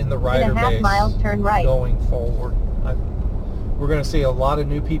the rider In a half base mile, turn right. going forward. We're going to see a lot of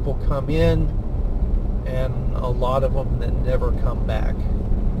new people come in, and a lot of them that never come back.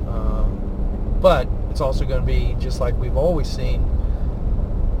 But it's also going to be, just like we've always seen,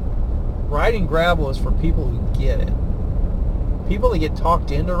 riding gravel is for people who get it. People that get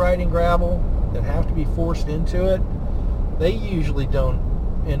talked into riding gravel, that have to be forced into it, they usually don't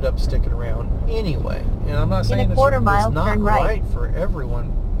end up sticking around anyway. And I'm not saying a quarter mile, it's not turn right. right for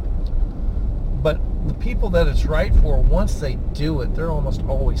everyone, but the people that it's right for, once they do it, they're almost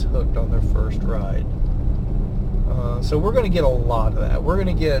always hooked on their first ride. So we're going to get a lot of that. We're going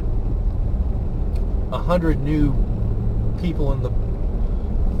to get 100 new people in the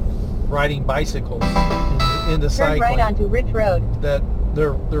riding bicycles into Turn cycling. right onto Rich Road. That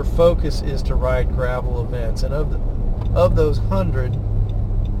their focus is to ride gravel events, and of those 100,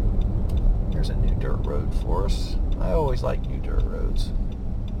 here's a new dirt road for us. I always like new dirt roads.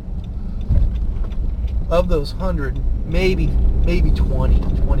 Of those 100, maybe 20,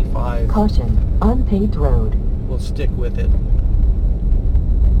 25 Caution, unpaved road. will stick with it.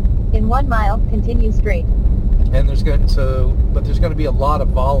 In 1 mile, continue straight. And there's going to be a lot of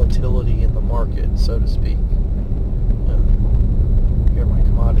volatility in the market, so to speak. Hear my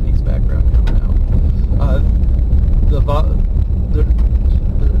commodities background coming out.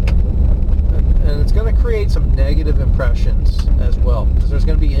 And it's going to create some negative impressions as well, because there's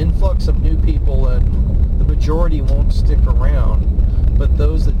going to be influx of new people, and the majority won't stick around. but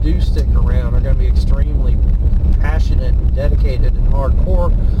those that do stick around are going to be extremely passionate and dedicated and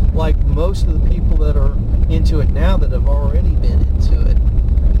hardcore, like most of the people that are into it now that have already been into it.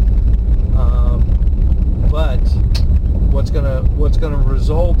 But what's gonna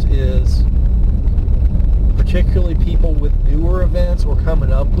result is, particularly people with newer events or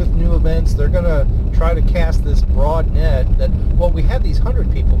coming up with new events, they're gonna try to cast this broad net that, well, we had these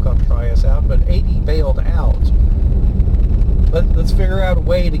 100 people come try us out, but 80 bailed out. Let's figure out a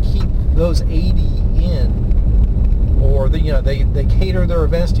way to keep those 80 in, or they cater their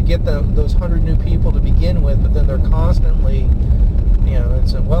events to get those 100 new people to begin with, but then they're constantly,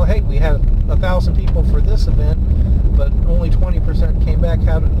 it's well, hey, we had 1,000 people for this event, but only 20% came back.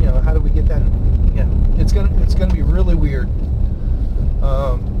 How do we get that? It's gonna be really weird.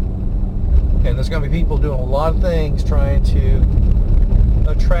 And there's gonna be people doing a lot of things trying to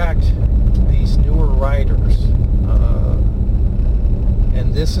attract these newer riders.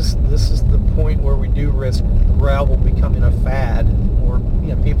 And this is the point where we do risk gravel becoming a fad, or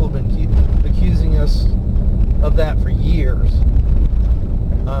people have been accusing us of that for years.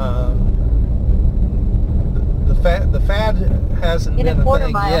 The fad hasn't In been a quarter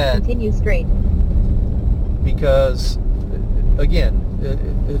thing mile, yet, continue straight. because again,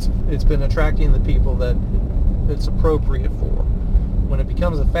 it's been attracting the people that it's appropriate for. When it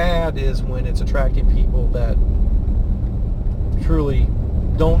becomes a fad is when it's attracting people that truly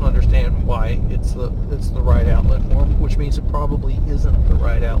don't understand why it's the right outlet for them, which means it probably isn't the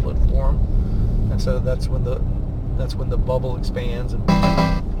right outlet for them, and so that's when the bubble expands and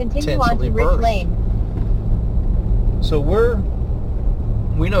Continue on potentially to Rich bursts. Lane. So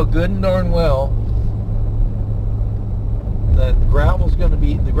we know good and darn well that the gravel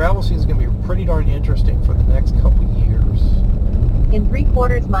season is going to be pretty darn interesting for the next couple years. In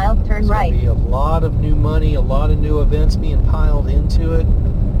 3/4 mile, turn There's right. going to be a lot of new money, a lot of new events being piled into it,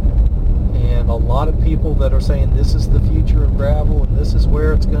 and a lot of people that are saying this is the future of gravel and this is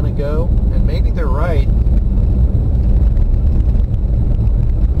where it's going to go, and maybe they're right.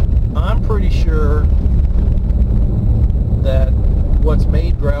 I'm pretty sure that what's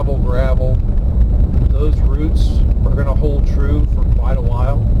made gravel, those roots are going to hold true for quite a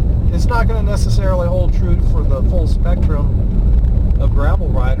while. It's not going to necessarily hold true for the full spectrum of gravel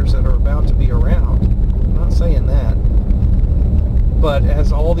riders that are about to be around. I'm not saying that. But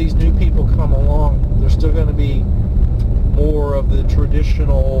as all these new people come along, there's still going to be more of the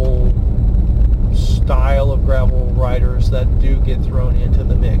traditional style of gravel riders that do get thrown into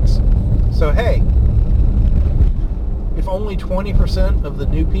the mix. So hey, if only 20% of the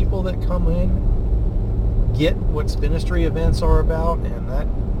new people that come in get what Spinistry events are about, and that,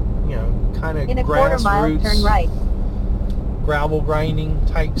 kind of In a quarter mile, turn grassroots right. gravel grinding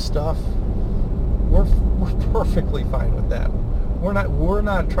type stuff, we're perfectly fine with that. We're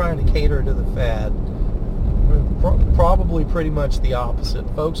not trying to cater to the fad. We're probably pretty much the opposite.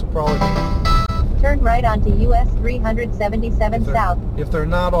 Folks will probably Turn right onto US 377 South. to if they're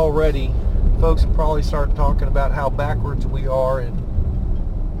not already, folks will probably start talking about how backwards we are in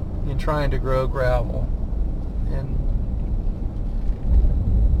trying to grow gravel. And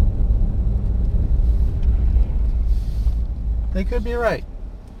they could be right.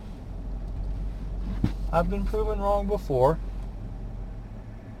 I've been proven wrong before.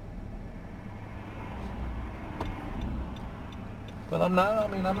 But I'm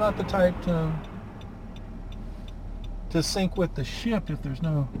not the type to sink with the ship if there's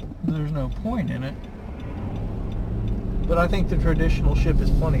no point in it. But I think the traditional ship is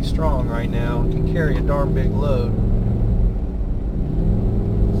plenty strong right now and can carry a darn big load.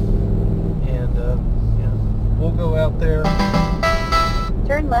 And we'll go out there.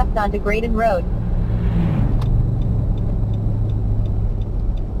 Turn left onto Graydon Road.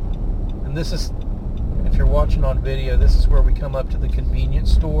 And this is, if you're watching on video, this is where we come up to the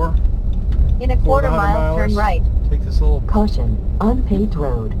convenience store. In a quarter mile, turn right. Take this little Caution, unpaved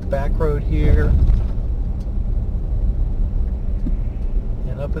road. back road here.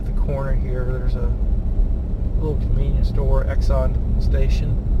 And up at the corner here, there's a little convenience store, Exxon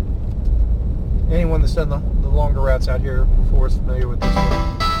station. Anyone that's done the longer routes out here before is familiar with this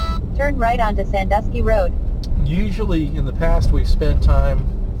one. Turn right onto Sandusky Road. Usually in the past we've spent time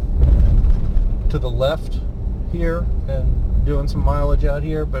to the left here and doing some mileage out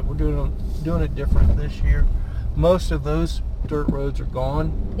here, but we're doing it different this year. Most of those dirt roads are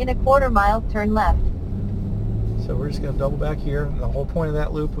gone, In a quarter mile, turn left. so we're just going to double back here. And the whole point of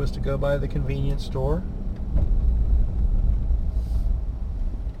that loop was to go by the convenience store.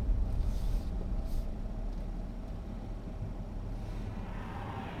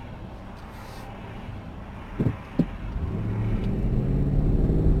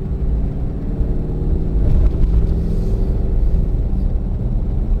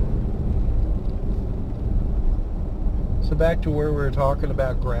 back to where we were talking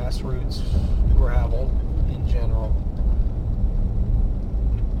about grassroots gravel in general.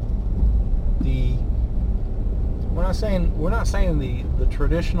 We're not saying the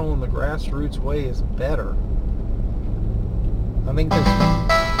traditional and the grassroots way is better. I think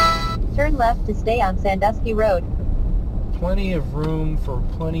there's Turn left to stay on Sandusky Road. plenty of room for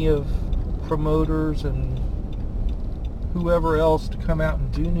plenty of promoters and whoever else to come out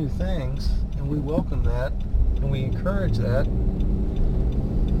and do new things, and we welcome that and we encourage that.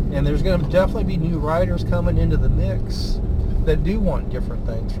 And there's going to definitely be new riders coming into the mix that do want different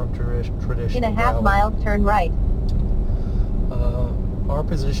things from traditional In a half gravel. mile, turn right. Our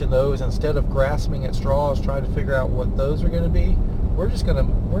position though is instead of grasping at straws trying to figure out what those are going to be, we're just going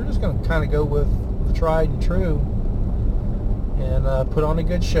to kind of go with the tried and true and put on a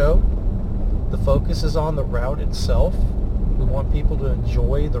good show. The focus is on the route itself. We want people to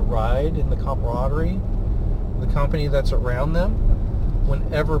enjoy the ride and the camaraderie, the company that's around them.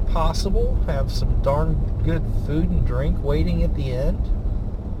 Whenever possible, have some darn good food and drink waiting at the end,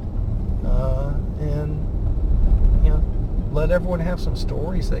 and let everyone have some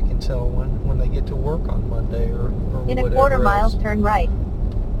stories they can tell when they get to work on Monday or In a whatever quarter mile, else. turn right.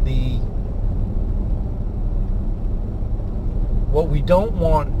 What we don't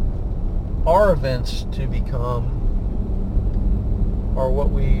want our events to become are what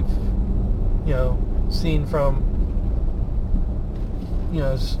we've seen from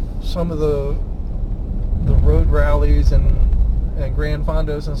some of the road rallies and Grand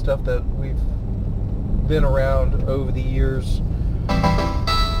Fondos and stuff that we've been around over the years.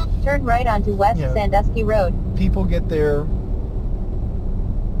 Turn right onto West Yeah. Sandusky Road. People get their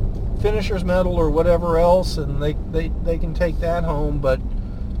finisher's medal or whatever else, and they can take that home. But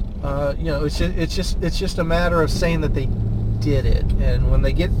it's just a matter of saying that they did it. And when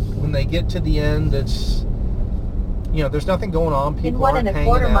they get to the end, it's there's nothing going on. In People 1 aren't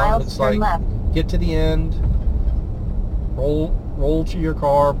hanging 1/4 out. miles, It's turn like left. get to the end, roll to your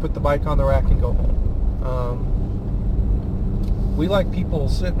car, put the bike on the rack, and go home. We like people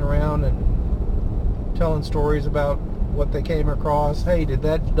sitting around and telling stories about what they came across. Hey, did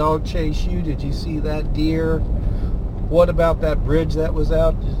that dog chase you? Did you see that deer? What about that bridge that was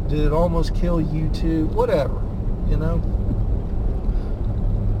out? Did it almost kill you too? Whatever,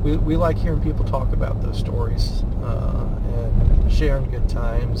 We like hearing people talk about those stories and sharing good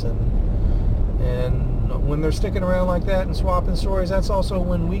times, and when they're sticking around like that and swapping stories, that's also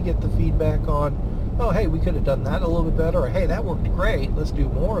when we get the feedback on, oh, hey, we could have done that a little bit better, or hey, that worked great, let's do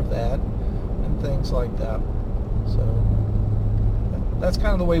more of that, and things like that. So that's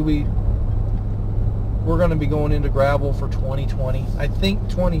kind of the way we're going to be going into gravel for 2020. I think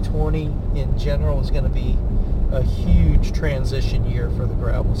 2020 in general is going to be a huge transition year for the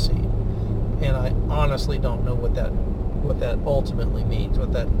gravel scene, and I honestly don't know what that ultimately means,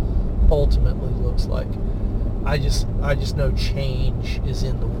 what that ultimately looks like. I just know change is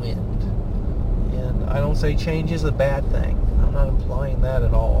in the wind, and I don't say change is a bad thing. I'm not implying that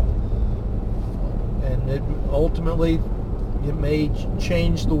at all. And it ultimately may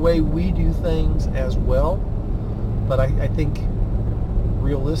change the way we do things as well, but I think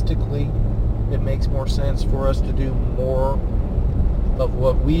realistically it makes more sense for us to do more of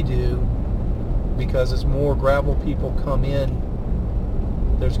what we do, because as more gravel people come in,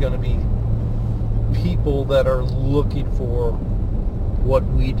 there's going to be people that are looking for what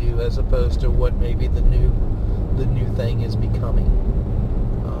we do as opposed to what maybe the new thing is becoming.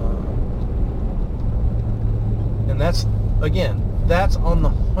 And that's on the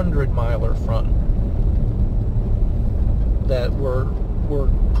 100-miler front that we're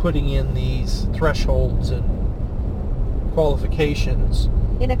putting in these thresholds and qualifications.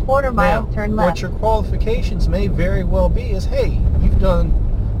 In a quarter mile, Now, turn what left. your qualifications may very well be is, hey, you've done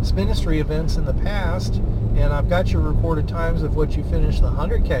Spinistry events in the past, and I've got your recorded times of what you finished the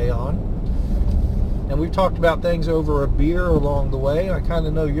 100K on, and we've talked about things over a beer along the way. I kind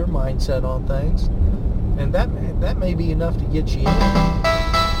of know your mindset on things, and that may be enough to get you in.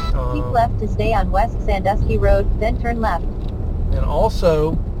 Keep left to stay on West Sandusky Road, then turn left. And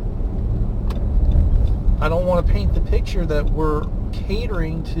also, I don't want to paint the picture that we're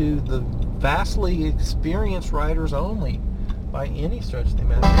catering to the vastly experienced riders only by any stretch of the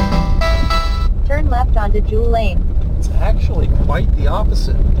imagination. Turn left onto Jewel Lane. It's actually quite the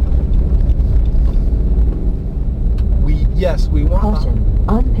opposite. We want... Caution,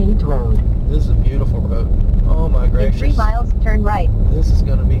 unpaved road. This is a beautiful road. Oh my In gracious. 3 miles, turn right. This is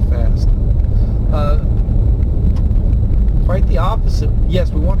going to be fast. Quite the opposite. Yes,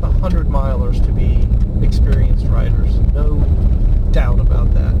 we want the 100-milers to be experienced riders. No doubt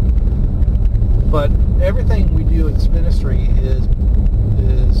about that. But everything we do in Spinistry is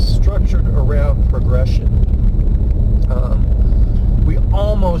structured around progression. We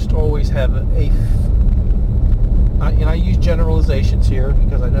almost always have and I use generalizations here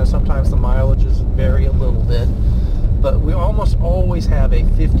because I know sometimes the mileages vary a little bit, but we almost always have a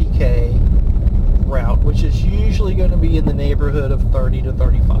 50K route, which is usually going to be in the neighborhood of 30 to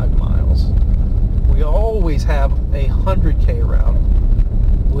 35 miles. We always have a 100K route,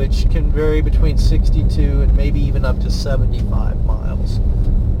 which can vary between 62 and maybe even up to 75 miles.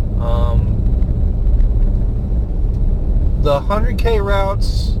 The 100K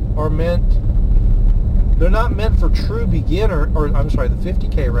routes are they're not meant for true beginner, or I'm sorry, the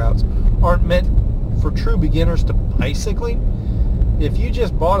 50K routes aren't meant for true beginners to bicycling. If you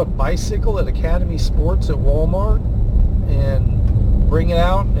just bought a bicycle at Academy Sports at Walmart and bring it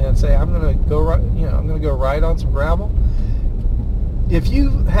out and say, I'm going to go ride on some gravel. If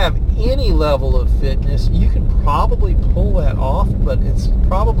you have any level of fitness, you can probably pull that off, but it's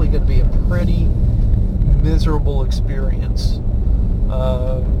probably going to be a pretty miserable experience.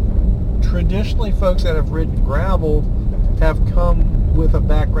 Traditionally, folks that have ridden gravel have come with a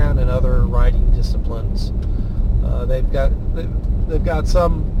background in other riding disciplines. They've got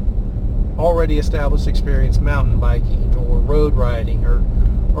some already established experience mountain biking or road riding or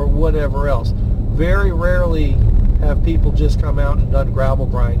whatever else. Very rarely have people just come out and done gravel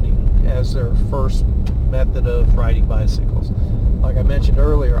grinding as their first method of riding bicycles. Like I mentioned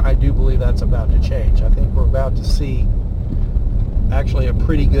earlier, I do believe that's about to change. I think we're about to see actually a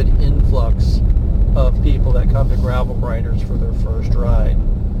pretty good influx of people that come to gravel grinders for their first ride.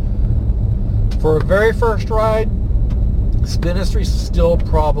 For a very first ride, Spinistry is still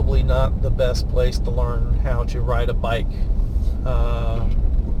probably not the best place to learn how to ride a bike,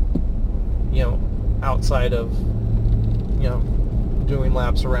 outside of, doing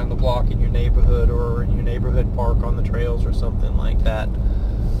laps around the block in your neighborhood or in your neighborhood park on the trails or something like that.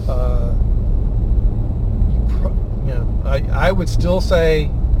 I would still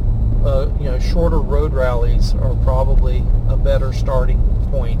say, shorter road rallies are probably a better starting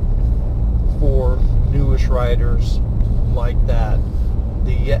point for newish riders like that.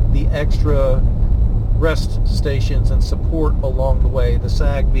 The extra rest stations and support along the way, the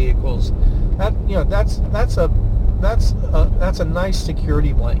SAG vehicles, that's a nice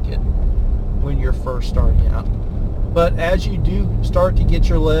security blanket when you're first starting out. But as you do start to get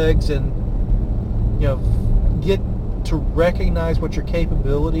your legs and get to recognize what your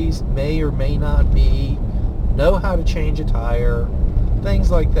capabilities may or may not be, know how to change a tire,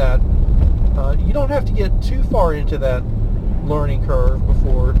 things like that, you don't have to get too far into that learning curve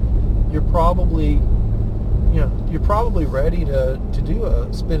before you're probably ready to do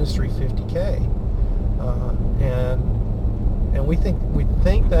a Spinistry 50K, and we think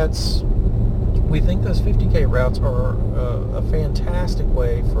those 50K routes are a fantastic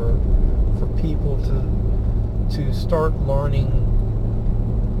way for people to start learning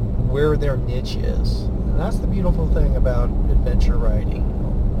where their niche is. And that's the beautiful thing about adventure riding,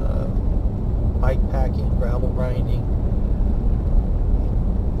 bike packing, gravel grinding,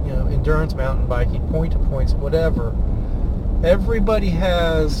 endurance mountain biking, point to points, whatever. Everybody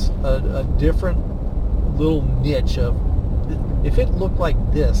has a different little niche of, if it looked like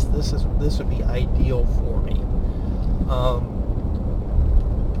this would be ideal for me.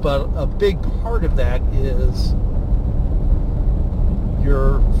 But a big part of that is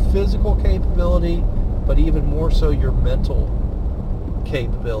your physical capability, but even more so your mental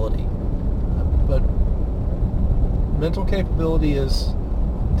capability. But mental capability is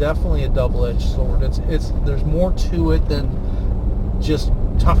definitely a double-edged sword. There's more to it than just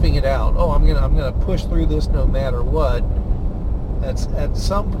toughing it out. Oh, I'm gonna push through this no matter what. At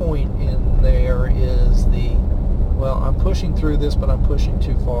some point in there is I'm pushing through this, but I'm pushing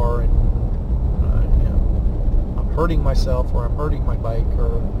too far, and I'm hurting myself, or I'm hurting my bike,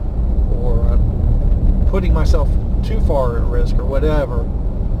 or I'm putting myself too far at risk, or whatever.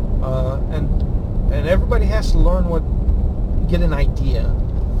 And everybody has to get an idea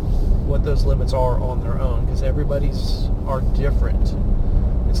what those limits are on their own, because everybody's are different.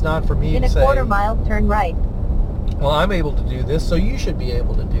 It's not for me in to say, a quarter mile, turn right. well, I'm able to do this, so you should be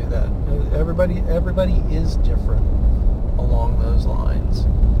able to do that. Everybody is different along those lines.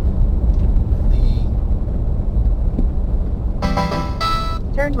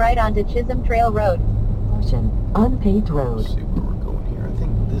 Turn right onto Chisholm Trail Road. Caution, unpaved road. Let's see where we're going here. I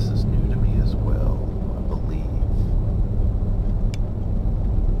think this is new to me as well, I believe.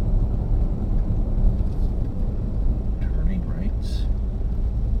 Turning right.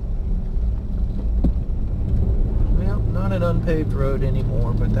 Well, not an unpaved road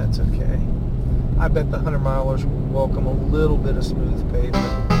anymore, but that's okay. I bet the 100 milers welcome a little bit of smooth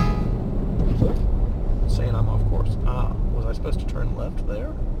pavement. Saying I'm off course. Was I supposed to turn left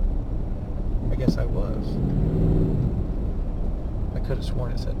there? I guess I was. I could have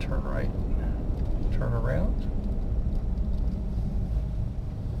sworn it said turn right. Turn around.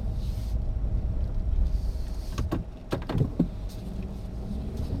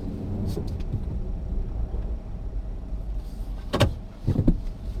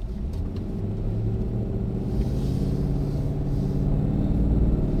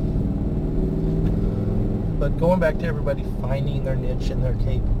 But going back to everybody finding their niche and their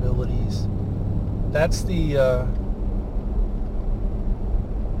capabilities, that's the,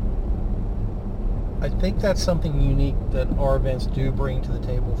 I think that's something unique that our events do bring to the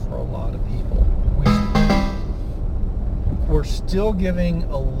table for a lot of people. We're still giving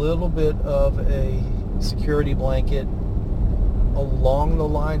a little bit of a security blanket along the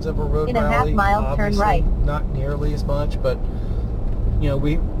lines of a road In a rally. half mile, turn right. Not nearly as much, but you know,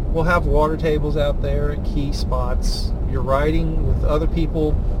 we'll have water tables out there at key spots. You're riding with other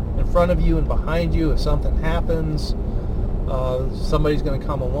people in front of you and behind you. If something happens, somebody's going to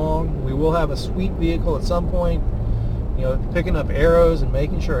come along. We will have a sweep vehicle at some point, you know, picking up arrows and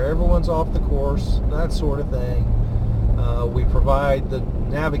making sure everyone's off the course, that sort of thing. We provide the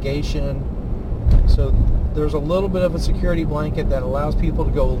navigation. So there's a little bit of a security blanket that allows people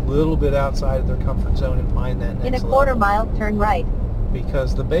to go a little bit outside of their comfort zone and find that next In a level. quarter mile, turn right.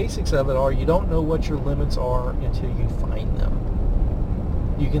 Because the basics of it are you don't know what your limits are until you find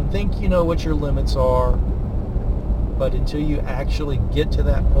them. You can think you know what your limits are, but until you actually get to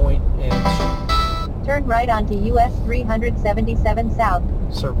that point and Turn right onto US 377 South.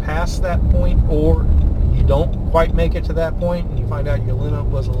 surpass that point, or you don't quite make it to that point and you find out your limit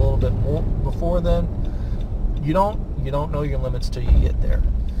was a little bit more before then, you don't know your limits till you get there.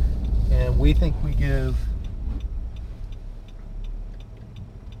 And we think we give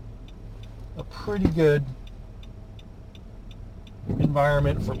a pretty good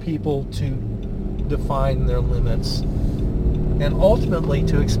environment for people to define their limits and ultimately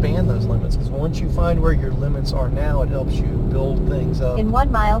to expand those limits, because once you find where your limits are now, it helps you build things up In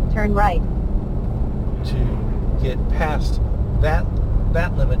 1 mile, turn right. to get past that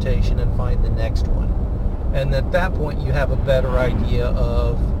limitation and find the next one. And at that point you have a better idea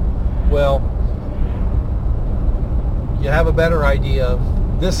of, well, you have a better idea of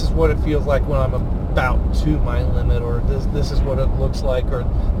this is what it feels like when I'm about to my limit, or this is what it looks like, or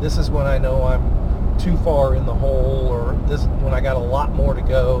this is when I know I'm too far in the hole, or this when I got a lot more to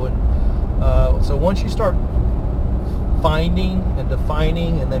go. And so once you start finding and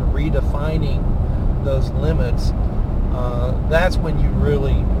defining and then redefining those limits, that's when you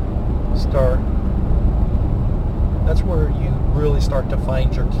really start, that's where you really start to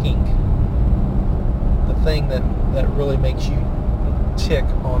find your kink, the thing that really makes you tick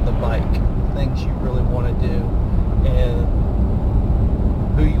on the bike, things you really want to do and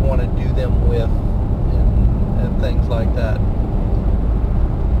who you want to do them with, and things like that.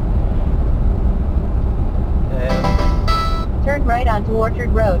 And Turn right onto Orchard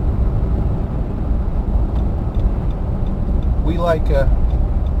Road.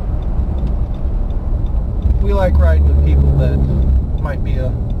 we like riding with people that might be a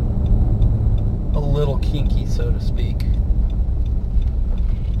little kinky, so to speak.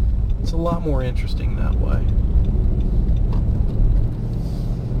 It's a lot more interesting that way.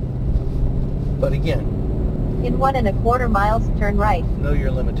 But again, In 1 1/4 miles, turn right. know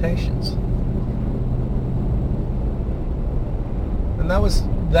your limitations. And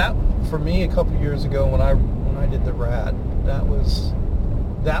that for me a couple years ago when I did the rad, that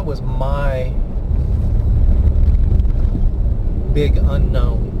was my big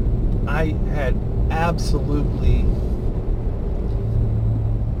unknown. I had absolutely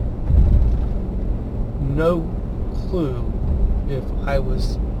no clue if I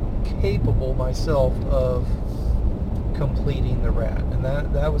was capable myself of completing the rat. And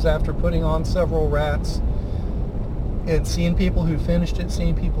that was after putting on several rats and seeing people who finished it,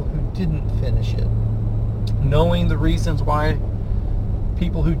 seeing people who didn't finish it, knowing the reasons why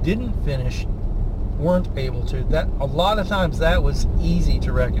people who didn't finish weren't able to. That a lot of times that was easy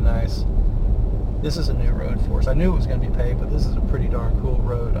to recognize. This is a new road for us. I knew it was going to be paved, but this is a pretty darn cool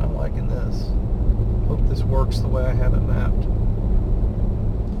road. I'm liking this. Hope this works the way I have it mapped.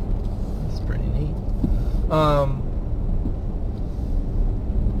 It's pretty neat.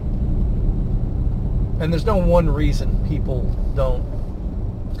 And there's no one reason people don't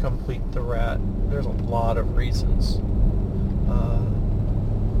complete the rat. There's a lot of reasons.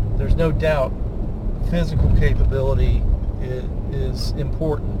 There's no doubt physical capability is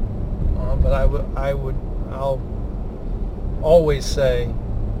important. But I'll always say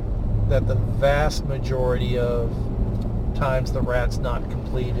that the vast majority of times the rat's not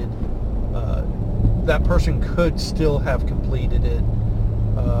completed, that person could still have completed it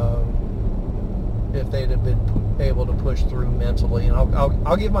if they'd have been able to push through mentally. And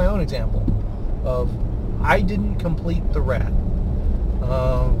I'll give my own example of I didn't complete the rat.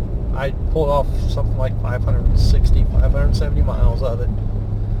 I pulled off something like 560, 570 miles of it.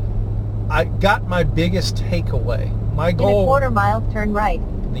 I got my biggest takeaway. My goal In a quarter mile, turn right.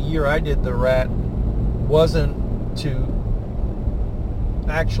 the year I did the rat wasn't to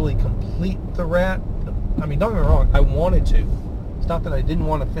actually complete the rat. I mean, don't get me wrong, I wanted to. It's not that I didn't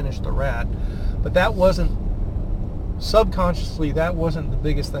want to finish the rat, but that wasn't, subconsciously, that wasn't the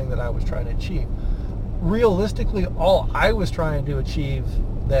biggest thing that I was trying to achieve. Realistically, all I was trying to achieve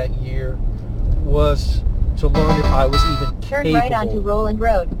that year was to learn if I was even Turn right onto capable Roland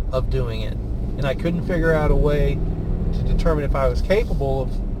Road. of doing it. And I couldn't figure out a way to determine if I was capable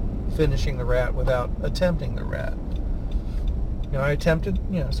of finishing the rat without attempting the rat. I attempted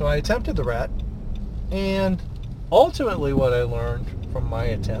the rat, and ultimately what I learned from my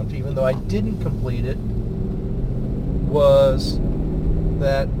attempt, even though I didn't complete it, was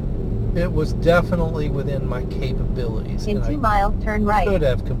that it was definitely within my capabilities. In and 2 I mile, turn right. could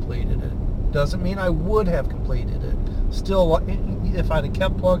have completed it. Doesn't mean I would have completed it. Still, if I'd have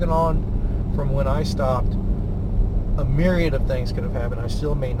kept plugging on from when I stopped, a myriad of things could have happened. I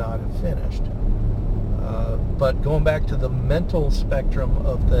still may not have finished. But going back to the mental spectrum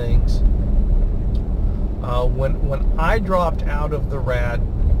of things, when I dropped out of the rat,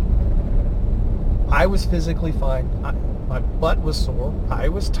 I was physically fine. My butt was sore. I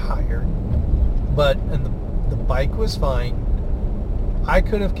was tired, and the bike was fine. I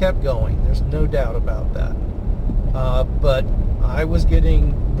could have kept going. There's no doubt about that. But I was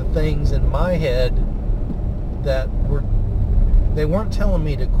getting the things in my head that they weren't telling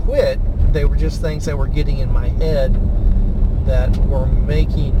me to quit. They were just things that were getting in my head that were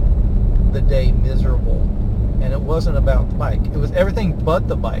making the day miserable. And it wasn't about the bike. It was everything but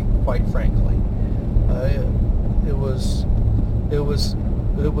the bike, quite frankly. It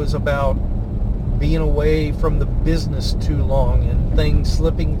was about being away from the business too long and things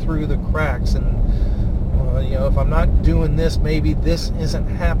slipping through the cracks, and if I'm not doing this, maybe this isn't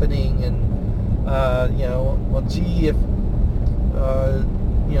happening, and well, gee, if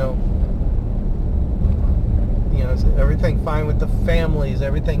is everything fine with the families,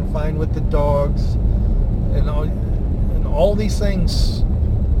 everything fine with the dogs, and all these things.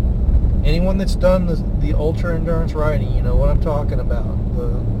 Anyone that's done the ultra endurance riding, you know what I'm talking about.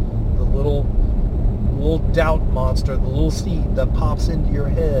 The little doubt monster, the little seed that pops into your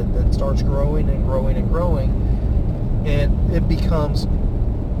head that starts growing and growing and growing, and it becomes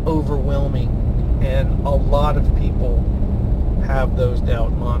overwhelming. And a lot of people have those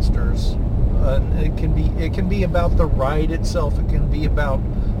doubt monsters. It can be about the ride itself. It can be about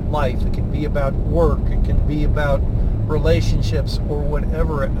life. It can be about work. It can be about relationships or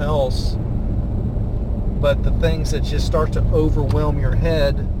whatever else. But the things that just start to overwhelm your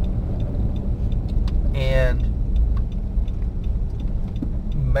head and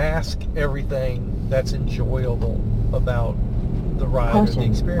mask everything that's enjoyable about the ride or the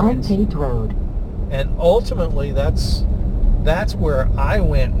Caution, experience. unpaved road. And ultimately, that's where I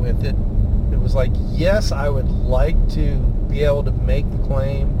went with it. It was like, yes, I would like to be able to make the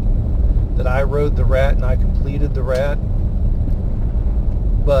claim that I rode the rat and I completed the rat,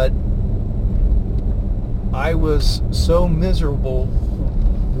 but I was so miserable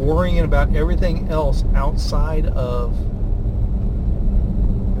worrying about everything else outside of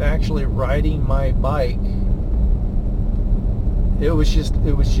actually riding my bike. It was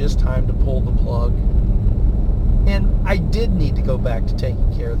just time to pull the plug. And I did need to go back to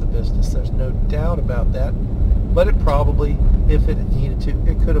taking care of the business. There's no doubt about that. But it probably, if it had needed to,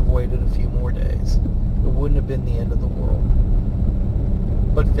 it could have waited a few more days. It wouldn't have been the end of the world.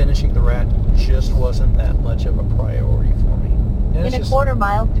 But finishing the rat just wasn't that much of a priority for me. And In a quarter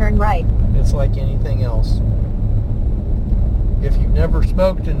mile, turn right. It's like anything else. If you've never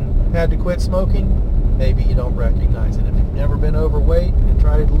smoked and had to quit smoking, maybe you don't recognize it. If you've never been overweight and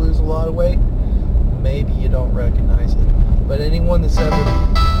tried to lose a lot of weight, maybe you don't recognize it. But anyone that's ever...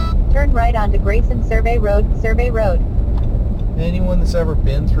 Turn right onto Grayson Survey Road, Survey Road. Anyone that's ever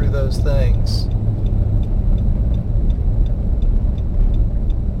been through those things...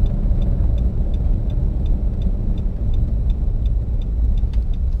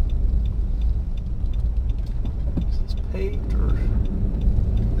 Is this paved or...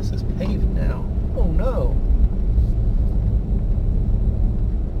 This is paved now. Oh no.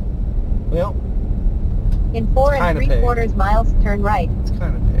 kind of paved. 3/4 miles, turn right. It's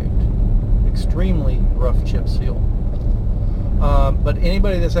kind of paved. Extremely rough chip seal. But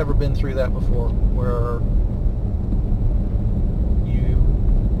anybody that's ever been through that before, where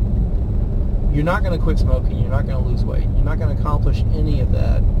you're not going to quit smoking, you're not going to lose weight, you're not going to accomplish any of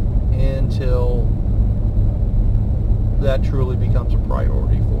that until that truly becomes a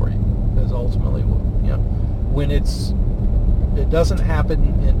priority for you. Because ultimately, when it doesn't happen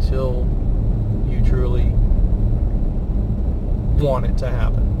until you truly want it to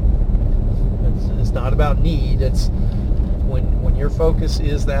happen. It's not about need. It's when your focus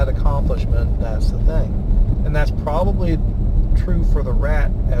is that accomplishment, that's the thing. And that's probably true for the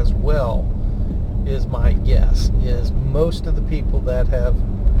rat as well, is my guess. Is most of the people that have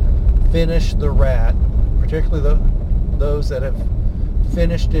finished the rat, particularly those that have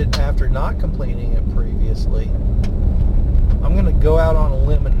finished it after not completing it previously, I'm going to go out on a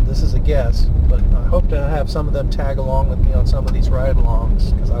limb, and this is a guess, but I hope to have some of them tag along with me on some of these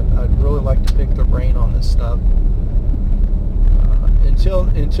ride-alongs, because I'd really like to pick their brain on this stuff.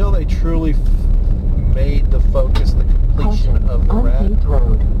 Until they truly made the focus the completion Caution, of the rat, unpaved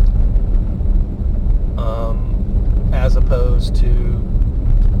road. as opposed to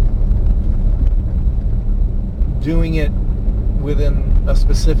doing it within a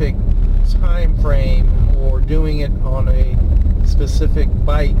specific time frame, or doing it on a specific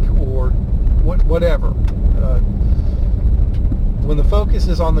bike, or whatever. When the focus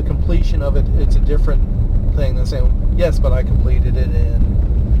is on the completion of it, it's a different thing than saying, yes, but I completed it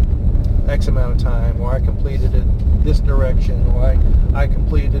in X amount of time, or I completed it this direction, or I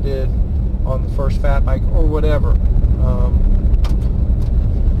completed it on the first fat bike, or whatever.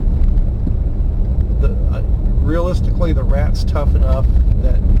 Realistically, the rat's tough enough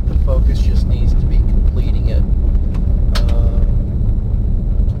that the focus just needs to be completing it.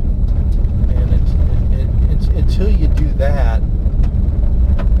 And until you do that,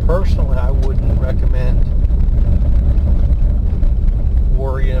 personally, I wouldn't recommend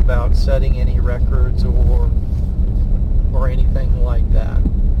worrying about setting any records or anything like that.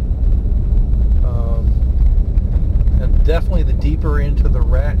 And definitely, the deeper into the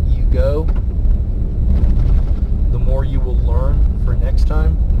rat you go, the more you will learn for next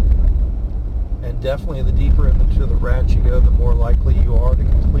time. And definitely, the deeper into the rat you go, the more likely you are to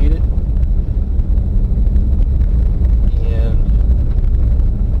complete it. And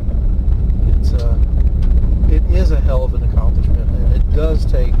it is a hell of an accomplishment, and it does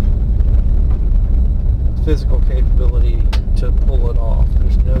take physical capability to pull it off.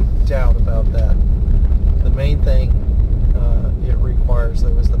 There's no doubt about that. The main thing it requires,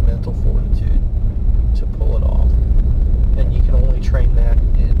 though, is the mental fortitude to pull it off. And you can only train that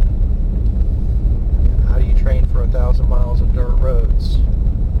in how do you train for 1,000 miles of dirt roads.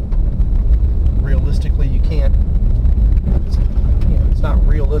 Realistically, you can't. It's not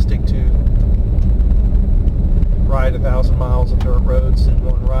realistic to ride 1,000 miles of dirt roads in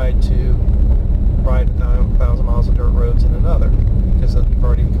one ride to ride 1,000 miles of dirt roads in another, because you've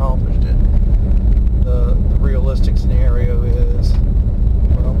already accomplished it. The realistic scenario is,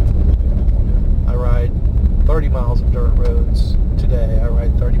 well, I ride 30 miles of dirt roads today, I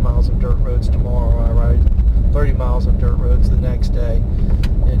ride 30 miles of dirt roads tomorrow, I ride 30 miles of dirt roads the next day,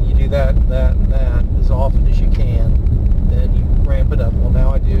 and you do that and that and that as often as you can, then you ramp it up. Well,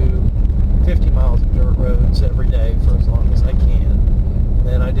 now I do 50 miles of dirt roads every day for as long as I can, and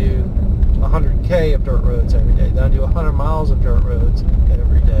then I do 100K of dirt roads every day, then I do 100 miles of dirt roads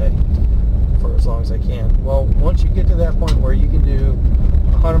every day for as long as I can. Well, once you get to that point where you can do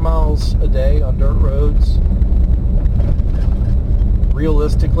 100 miles a day on dirt roads,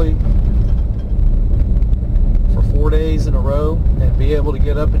 realistically, for 4 days in a row, and be able to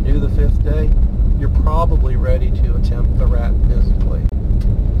get up and do the 5th day, you're probably ready to attempt the rat physically.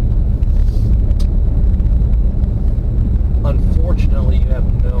 Unfortunately, you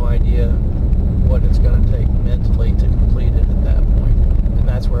have no idea what it's going to take mentally to complete it at that point. And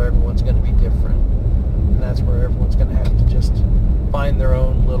that's where everyone's going to be different. And that's where everyone's going to have to just find their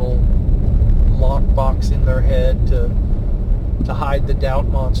own little lockbox in their head to hide the doubt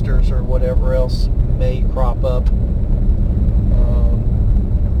monsters or whatever else may crop up.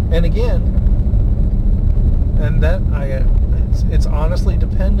 And again, it's honestly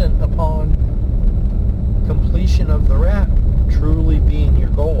dependent upon completion of the rat truly being your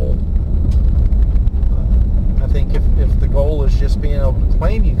goal. I think if the goal is just being able to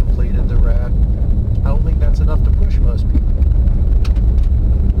claim you completed the rat, I don't think that's enough to push most people.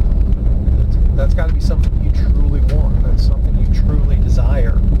 That's got to be something you truly want. That's something you truly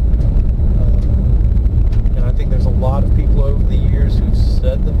desire. And I think there's a lot of people over the years who've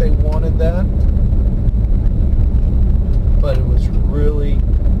said that they wanted that,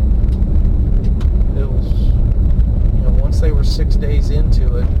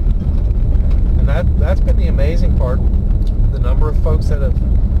 into it. And that's been the amazing part. The number of folks that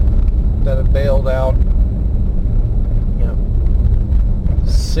have bailed out,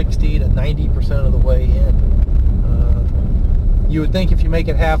 60 to 90% of the way in. You would think if you make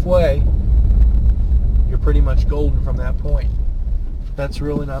it halfway, you're pretty much golden from that point. That's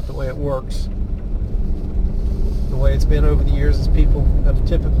really not the way it works. The way it's been over the years is people have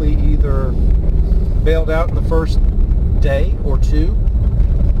typically either bailed out in the first day or two,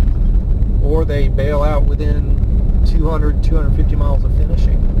 or they bail out within 200, 250 miles of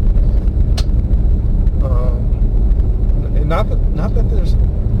finishing. And not that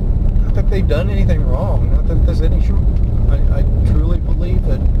they've done anything wrong, not that there's any truth. I truly believe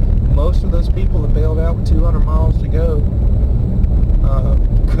that most of those people that bailed out with 200 miles to go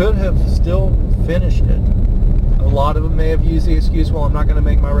could have still finished it. A lot of them may have used the excuse, well, I'm not going to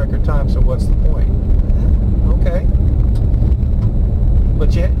make my record time, so what's the point? Okay.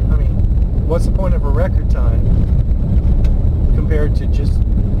 But what's the point of a record time compared to just,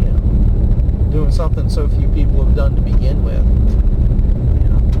 doing something so few people have done to begin with?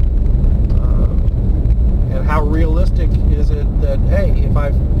 And how realistic is it that, hey, if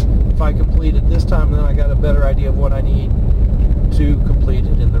I complete it this time, then I got a better idea of what I need to complete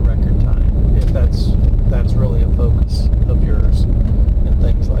it in the record time, if that's really a focus of yours and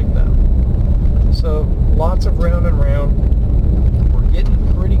things like that. So lots of round and round. We're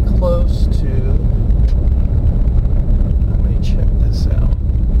getting pretty close to, let me check this out.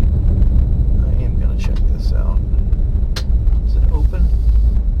 I am going to check this out. Is it open?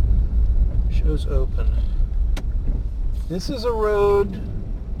 Shows open. This is a road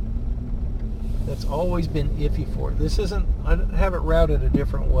that's always been iffy for it. This isn't, I have it routed a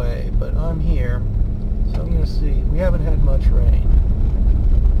different way, but I'm here, so I'm going to see. We haven't had much rain.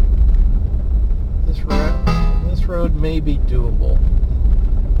 This road may be doable.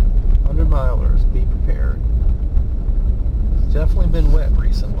 100 milers, be prepared. It's definitely been wet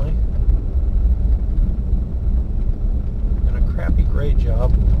recently. And a crappy grade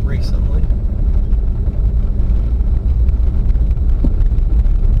job recently.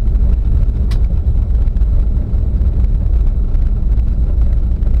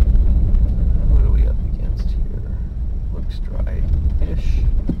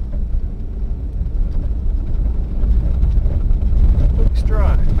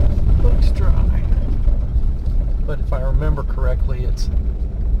 But if I remember correctly, it's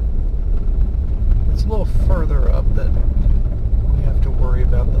a little further up that we have to worry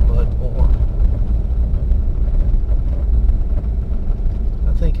about the mud more.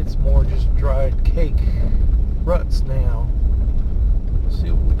 I think it's more just dried cake ruts now. Let's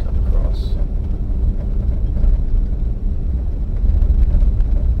see what we come across.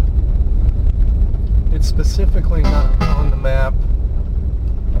 It's specifically not on the map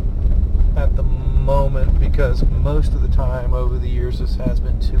at the moment because most of the time over the years this has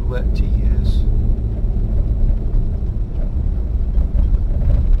been too wet to use.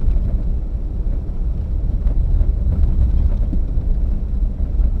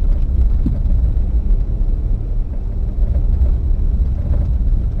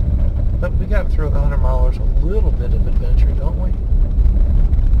 But we got to throw the 100 milers a little bit of adventure, don't we?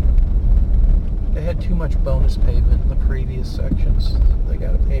 They had too much bonus pavement in the previous sections. They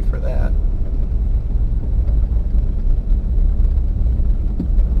got to pay for that.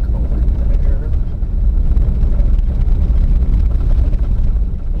 Over there.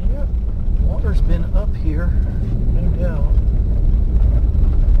 Yep, water's been up here, no doubt.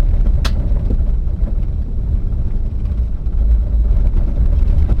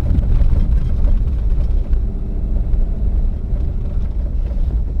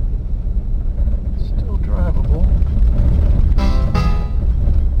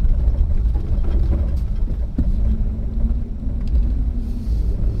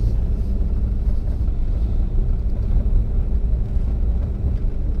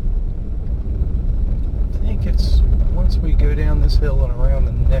 Hill and around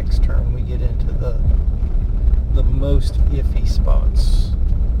the next turn we get into the most iffy spots.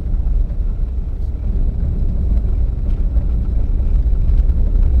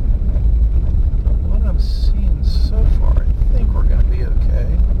 But what I'm seeing so far, I think we're going to be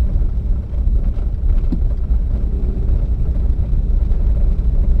okay.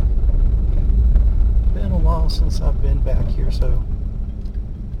 Been a while since I've been back here, so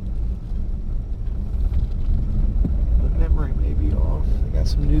memory may be off. I got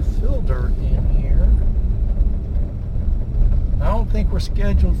some new fill dirt in here. I don't think we're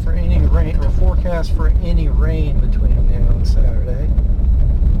scheduled for any rain or forecast for any rain between now and Saturday.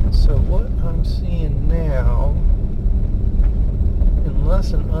 So what I'm seeing now, and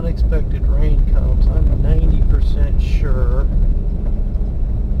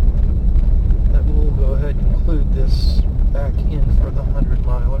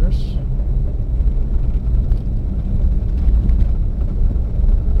milers.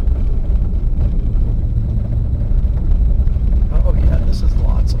 Oh yeah, this is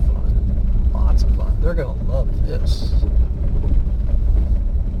lots of fun. Lots of fun. They're gonna love this.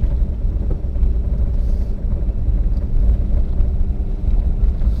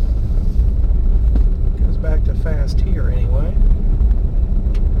 Goes back to fast here anyway.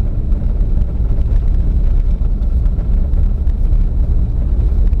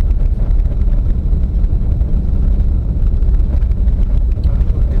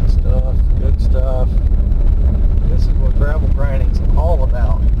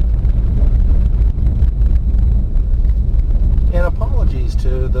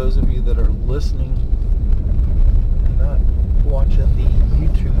 To those of you that are listening and not watching the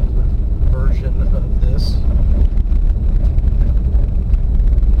YouTube version of this,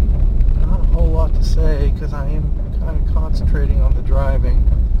 not a whole lot to say because I am kind of concentrating on the driving.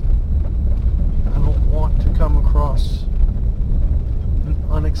 I don't want to come across an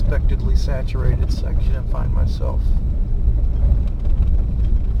unexpectedly saturated section and find myself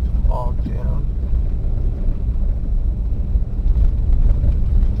bogged down.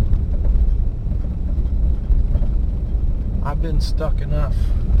 I've been stuck enough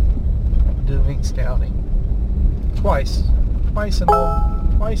doing scouting. Twice in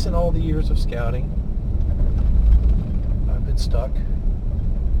all the years of scouting, I've been stuck.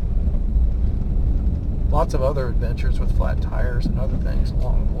 Lots of other adventures with flat tires and other things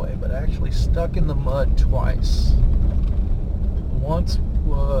along the way, but actually stuck in the mud twice. Once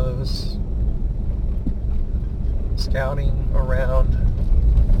was scouting around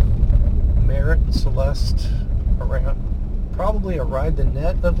Merritt and Celeste, around probably a Ride the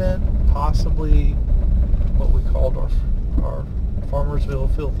Net event, possibly what we called our Farmersville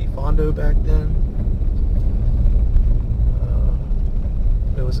Filthy Fondo back then.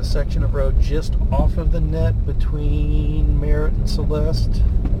 There was a section of road just off of the net between Merritt and Celeste,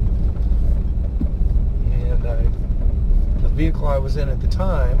 and the vehicle I was in at the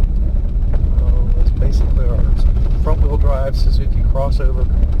time was basically our front-wheel drive Suzuki crossover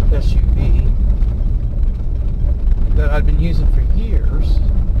SUV that I'd been using for years,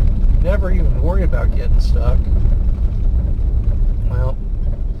 never even worried about getting stuck. Well,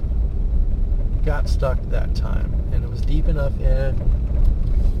 got stuck that time, and it was deep enough in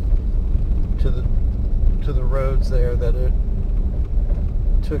to the roads there that it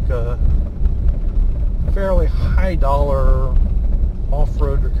took a fairly high dollar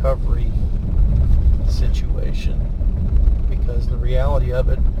off-road recovery situation, because the reality of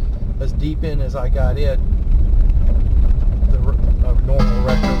it, as deep in as I got it, a normal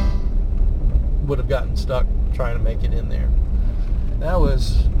wrecker would have gotten stuck trying to make it in there. That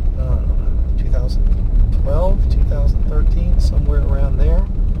was 2012, 2013, somewhere around there.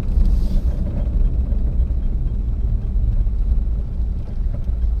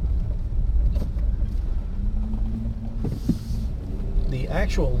 The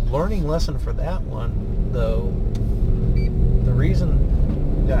actual learning lesson for that one, though, the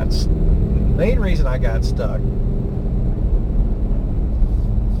main reason I got stuck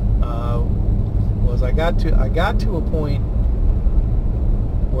was I got to a point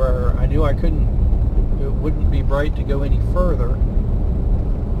where I knew it wouldn't be bright to go any further,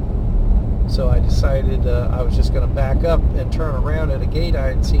 so I decided I was just going to back up and turn around at a gate I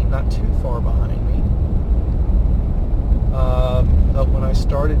had seen not too far behind me. But when I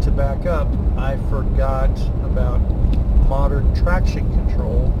started to back up, I forgot about modern traction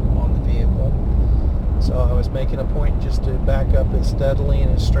control on the vehicle. So I was making a point just to back up as steadily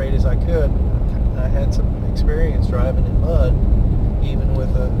and as straight as I could. I had some experience driving in mud, even with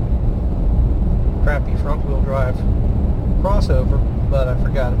a crappy front-wheel drive crossover, but I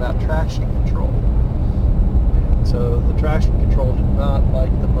forgot about traction control. And so the traction control did not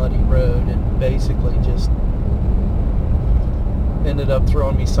like the muddy road, and basically just ended up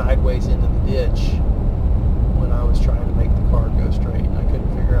throwing me sideways into the ditch when I was trying to make the car go straight. And I couldn't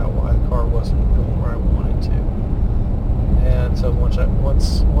figure out why the car wasn't going where I wanted to. And so once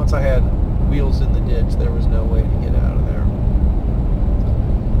I had wheels in the ditch, there was no way to get out of there.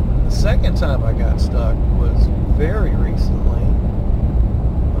 The second time I got stuck was very recently,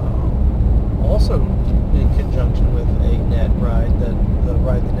 also in conjunction with a net ride, the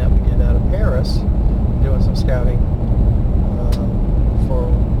Ride the Net we did out of Paris, doing some scouting for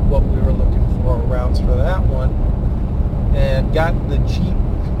what we were looking for, routes for that one, and got the Jeep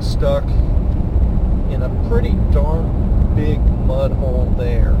stuck in a pretty darn big mud hole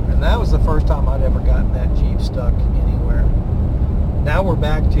there. And that was the first time I'd ever gotten that Jeep stuck anywhere. Now we're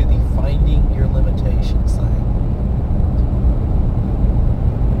back to the finding your limitations thing.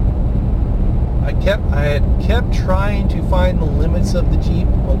 I had kept trying to find the limits of the Jeep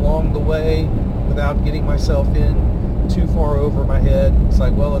along the way without getting myself in too far over my head. It's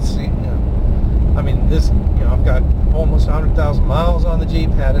like, well, let's see, I mean, this, I've got almost 100,000 miles on the Jeep,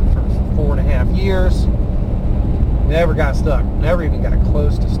 had it for 4.5 years, never got stuck, never even got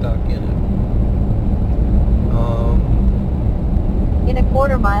close to stuck in it. In a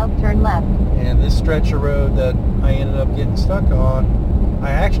quarter mile, turn left. And this stretch of road that I ended up getting stuck on,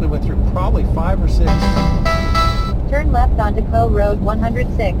 I actually went through probably 5 or 6 Turn left onto Co. Road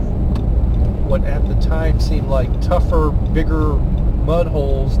 106. what at the time seemed like tougher, bigger mud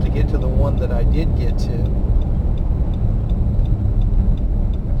holes to get to the one that I did get to.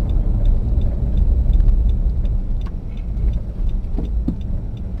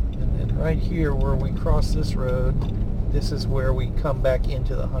 And then right here where we cross this road, this is where we come back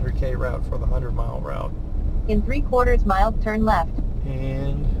into the 100K route for the 100-mile route. In 3/4 mile, turn left.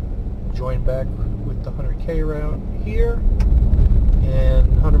 And join back with the 100K route here. And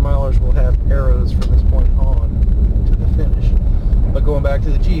 100-milers will have arrows from this point on to the finish. But going back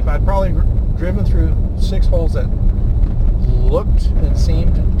to the Jeep, I'd probably driven through 6 holes that looked and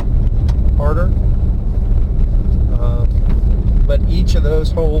seemed harder. But each of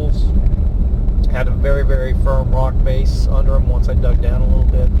those holes had a very, very firm rock base under them once I dug down a little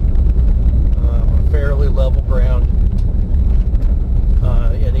bit. Fairly level ground.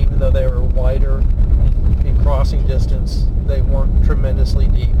 And even though they were wider in crossing distance, they weren't tremendously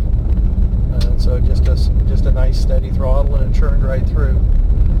deep. So just a nice steady throttle, and it churned right through.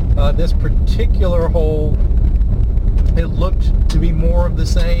 This particular hole, it looked to be more of the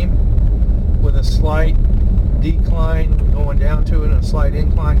same, with a slight decline going down to it and a slight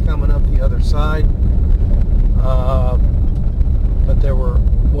incline coming up the other side. But there were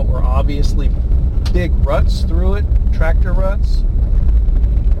what were obviously big ruts through it, tractor ruts.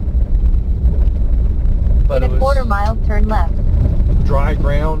 But In a quarter mile, turn left. dry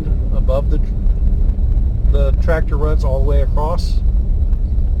ground above the tractor ruts all the way across.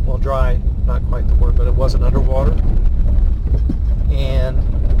 Well, dry, not quite the word, but it wasn't underwater. And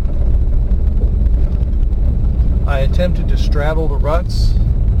I attempted to straddle the ruts,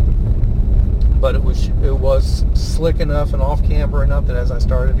 but it was slick enough and off camber enough that as I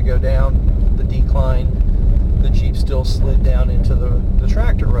started to go down the decline, the Jeep still slid down into the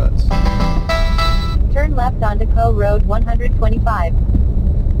tractor ruts. Turn left onto Co. Road 125.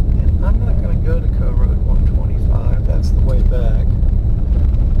 And I'm not going to go to Co. Road 125. That's the way back.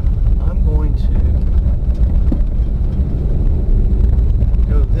 I'm going to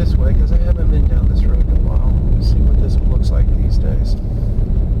go this way because I haven't been down this road in a while. Let's see what this looks like these days.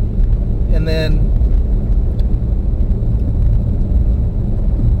 And then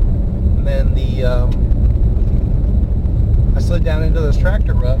I slid down into those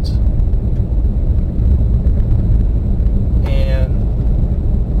tractor ruts, and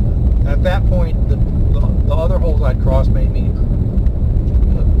at that point the other holes I'd crossed made me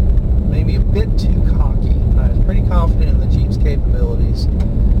a bit too cocky. I was pretty confident in the Jeep's capabilities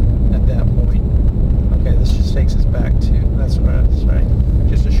at that point. Okay, this just takes us back to, that's right,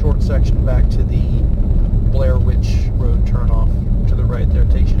 just a short section back to the Blair Witch Road turnoff to the right there.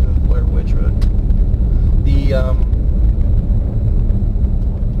 It takes you to the Blair Witch Road.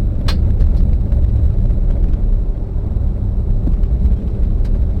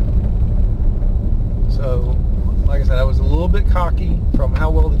 So, like I said, I was a little bit cocky from how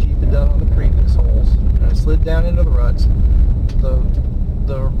well the Jeep had done on the previous holes. And I slid down into the ruts.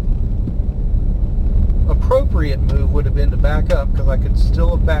 The appropriate move would have been to back up, because I could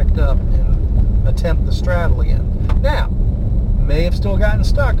still have backed up and attempt the straddle again. Now, may have still gotten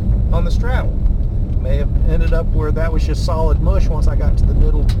stuck on the straddle. May have ended up where that was just solid mush once I got to the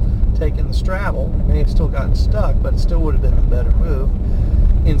middle taking the straddle. May have still gotten stuck, but it still would have been the better move.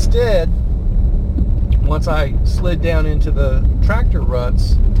 Instead, once I slid down into the tractor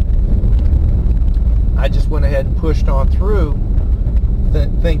ruts, I just went ahead and pushed on through,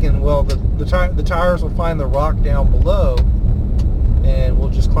 thinking, well, the tires will find the rock down below, and we'll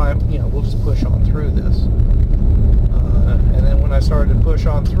just climb, we'll just push on through this. And then when I started to push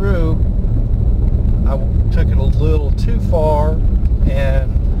on through, I took it a little too far,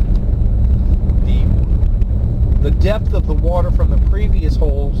 and the depth of the water from the previous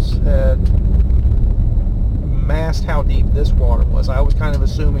holes had masked how deep this water was. I was kind of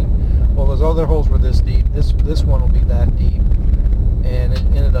assuming, well, those other holes were this deep, this one will be that deep, and it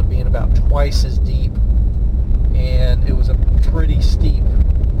ended up being about twice as deep, and it was a pretty steep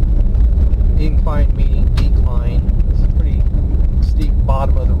incline meeting decline. It's a pretty steep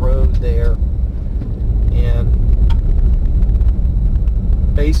bottom of the road there, and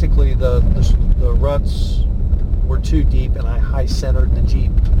basically the ruts were too deep, and I high centered the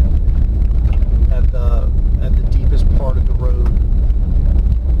Jeep at the deepest part of the road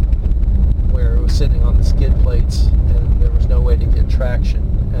where it was sitting on the skid plates, and there was no way to get traction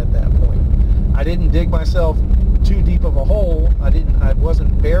at that point. I didn't dig myself too deep of a hole. I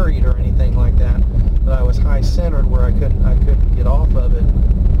wasn't buried or anything like that, but I was high centered where I couldn't get off of it,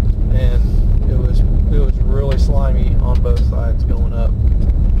 and it was really slimy on both sides going up.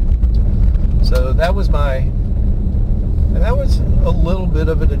 So that was a little bit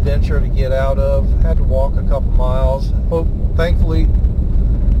of an adventure to get out of. Had to walk a couple miles. Thankfully,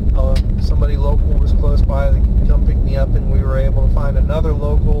 somebody local was close by that could come pick me up, and we were able to find another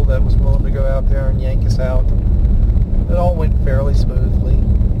local that was willing to go out there and yank us out. It all went fairly smoothly.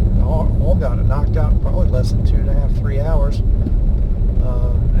 All got it knocked out in probably less than 2.5, 3 hours.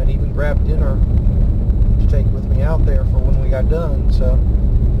 And even grabbed dinner to take with me out there for when we got done. So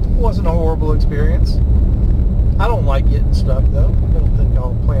it wasn't a horrible experience. I don't like getting stuck though. I don't think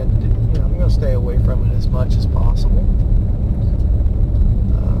I'll plan to do. I'm going to stay away from it as much as possible.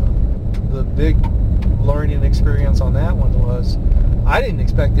 The big learning experience on that one was I didn't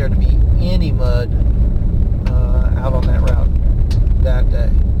expect there to be any mud out on that route that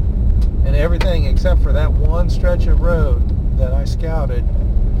day. And everything except for that one stretch of road that I scouted,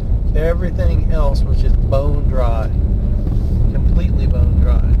 everything else was just bone dry. Completely bone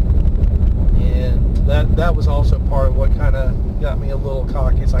dry. And that was also part of what kind of got me a little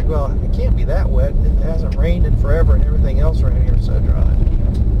cocky. It's like, well, it can't be that wet. It hasn't rained in forever, and everything else around here is so dry.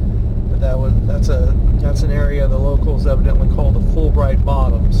 But that's an area the locals evidently call the Fulbright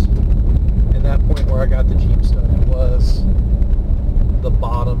Bottoms. And that point where I got the Jeep stuck was the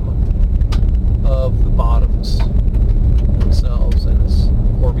bottom of the bottoms themselves, and as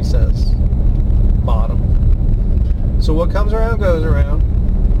Corby says, bottom. So what comes around goes around.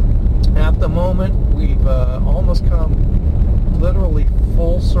 At the moment, we've almost come literally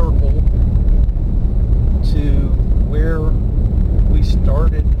full circle to where we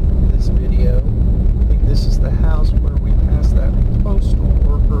started this video. I think this is the house where we passed that postal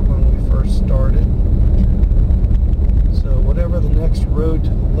worker when we first started. So whatever the next road to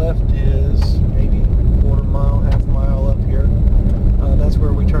the left is, maybe a quarter mile, half mile up here, that's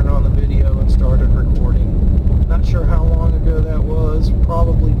where we turned on the video and started recording. Not sure how long ago that was,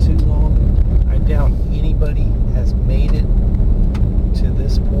 probably too long. I doubt anybody has made it to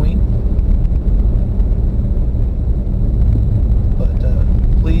this point. But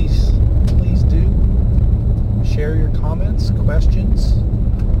please do share your comments, questions,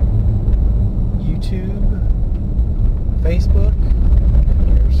 YouTube, Facebook,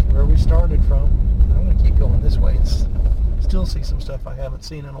 and here's where we started from. I'm going to keep going this way and still see some stuff I haven't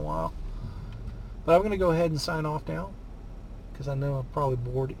seen in a while. But I'm going to go ahead and sign off now, because I know I've probably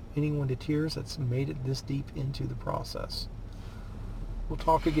bored anyone to tears that's made it this deep into the process. We'll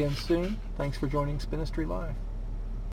talk again soon. Thanks for joining Spinistry Live.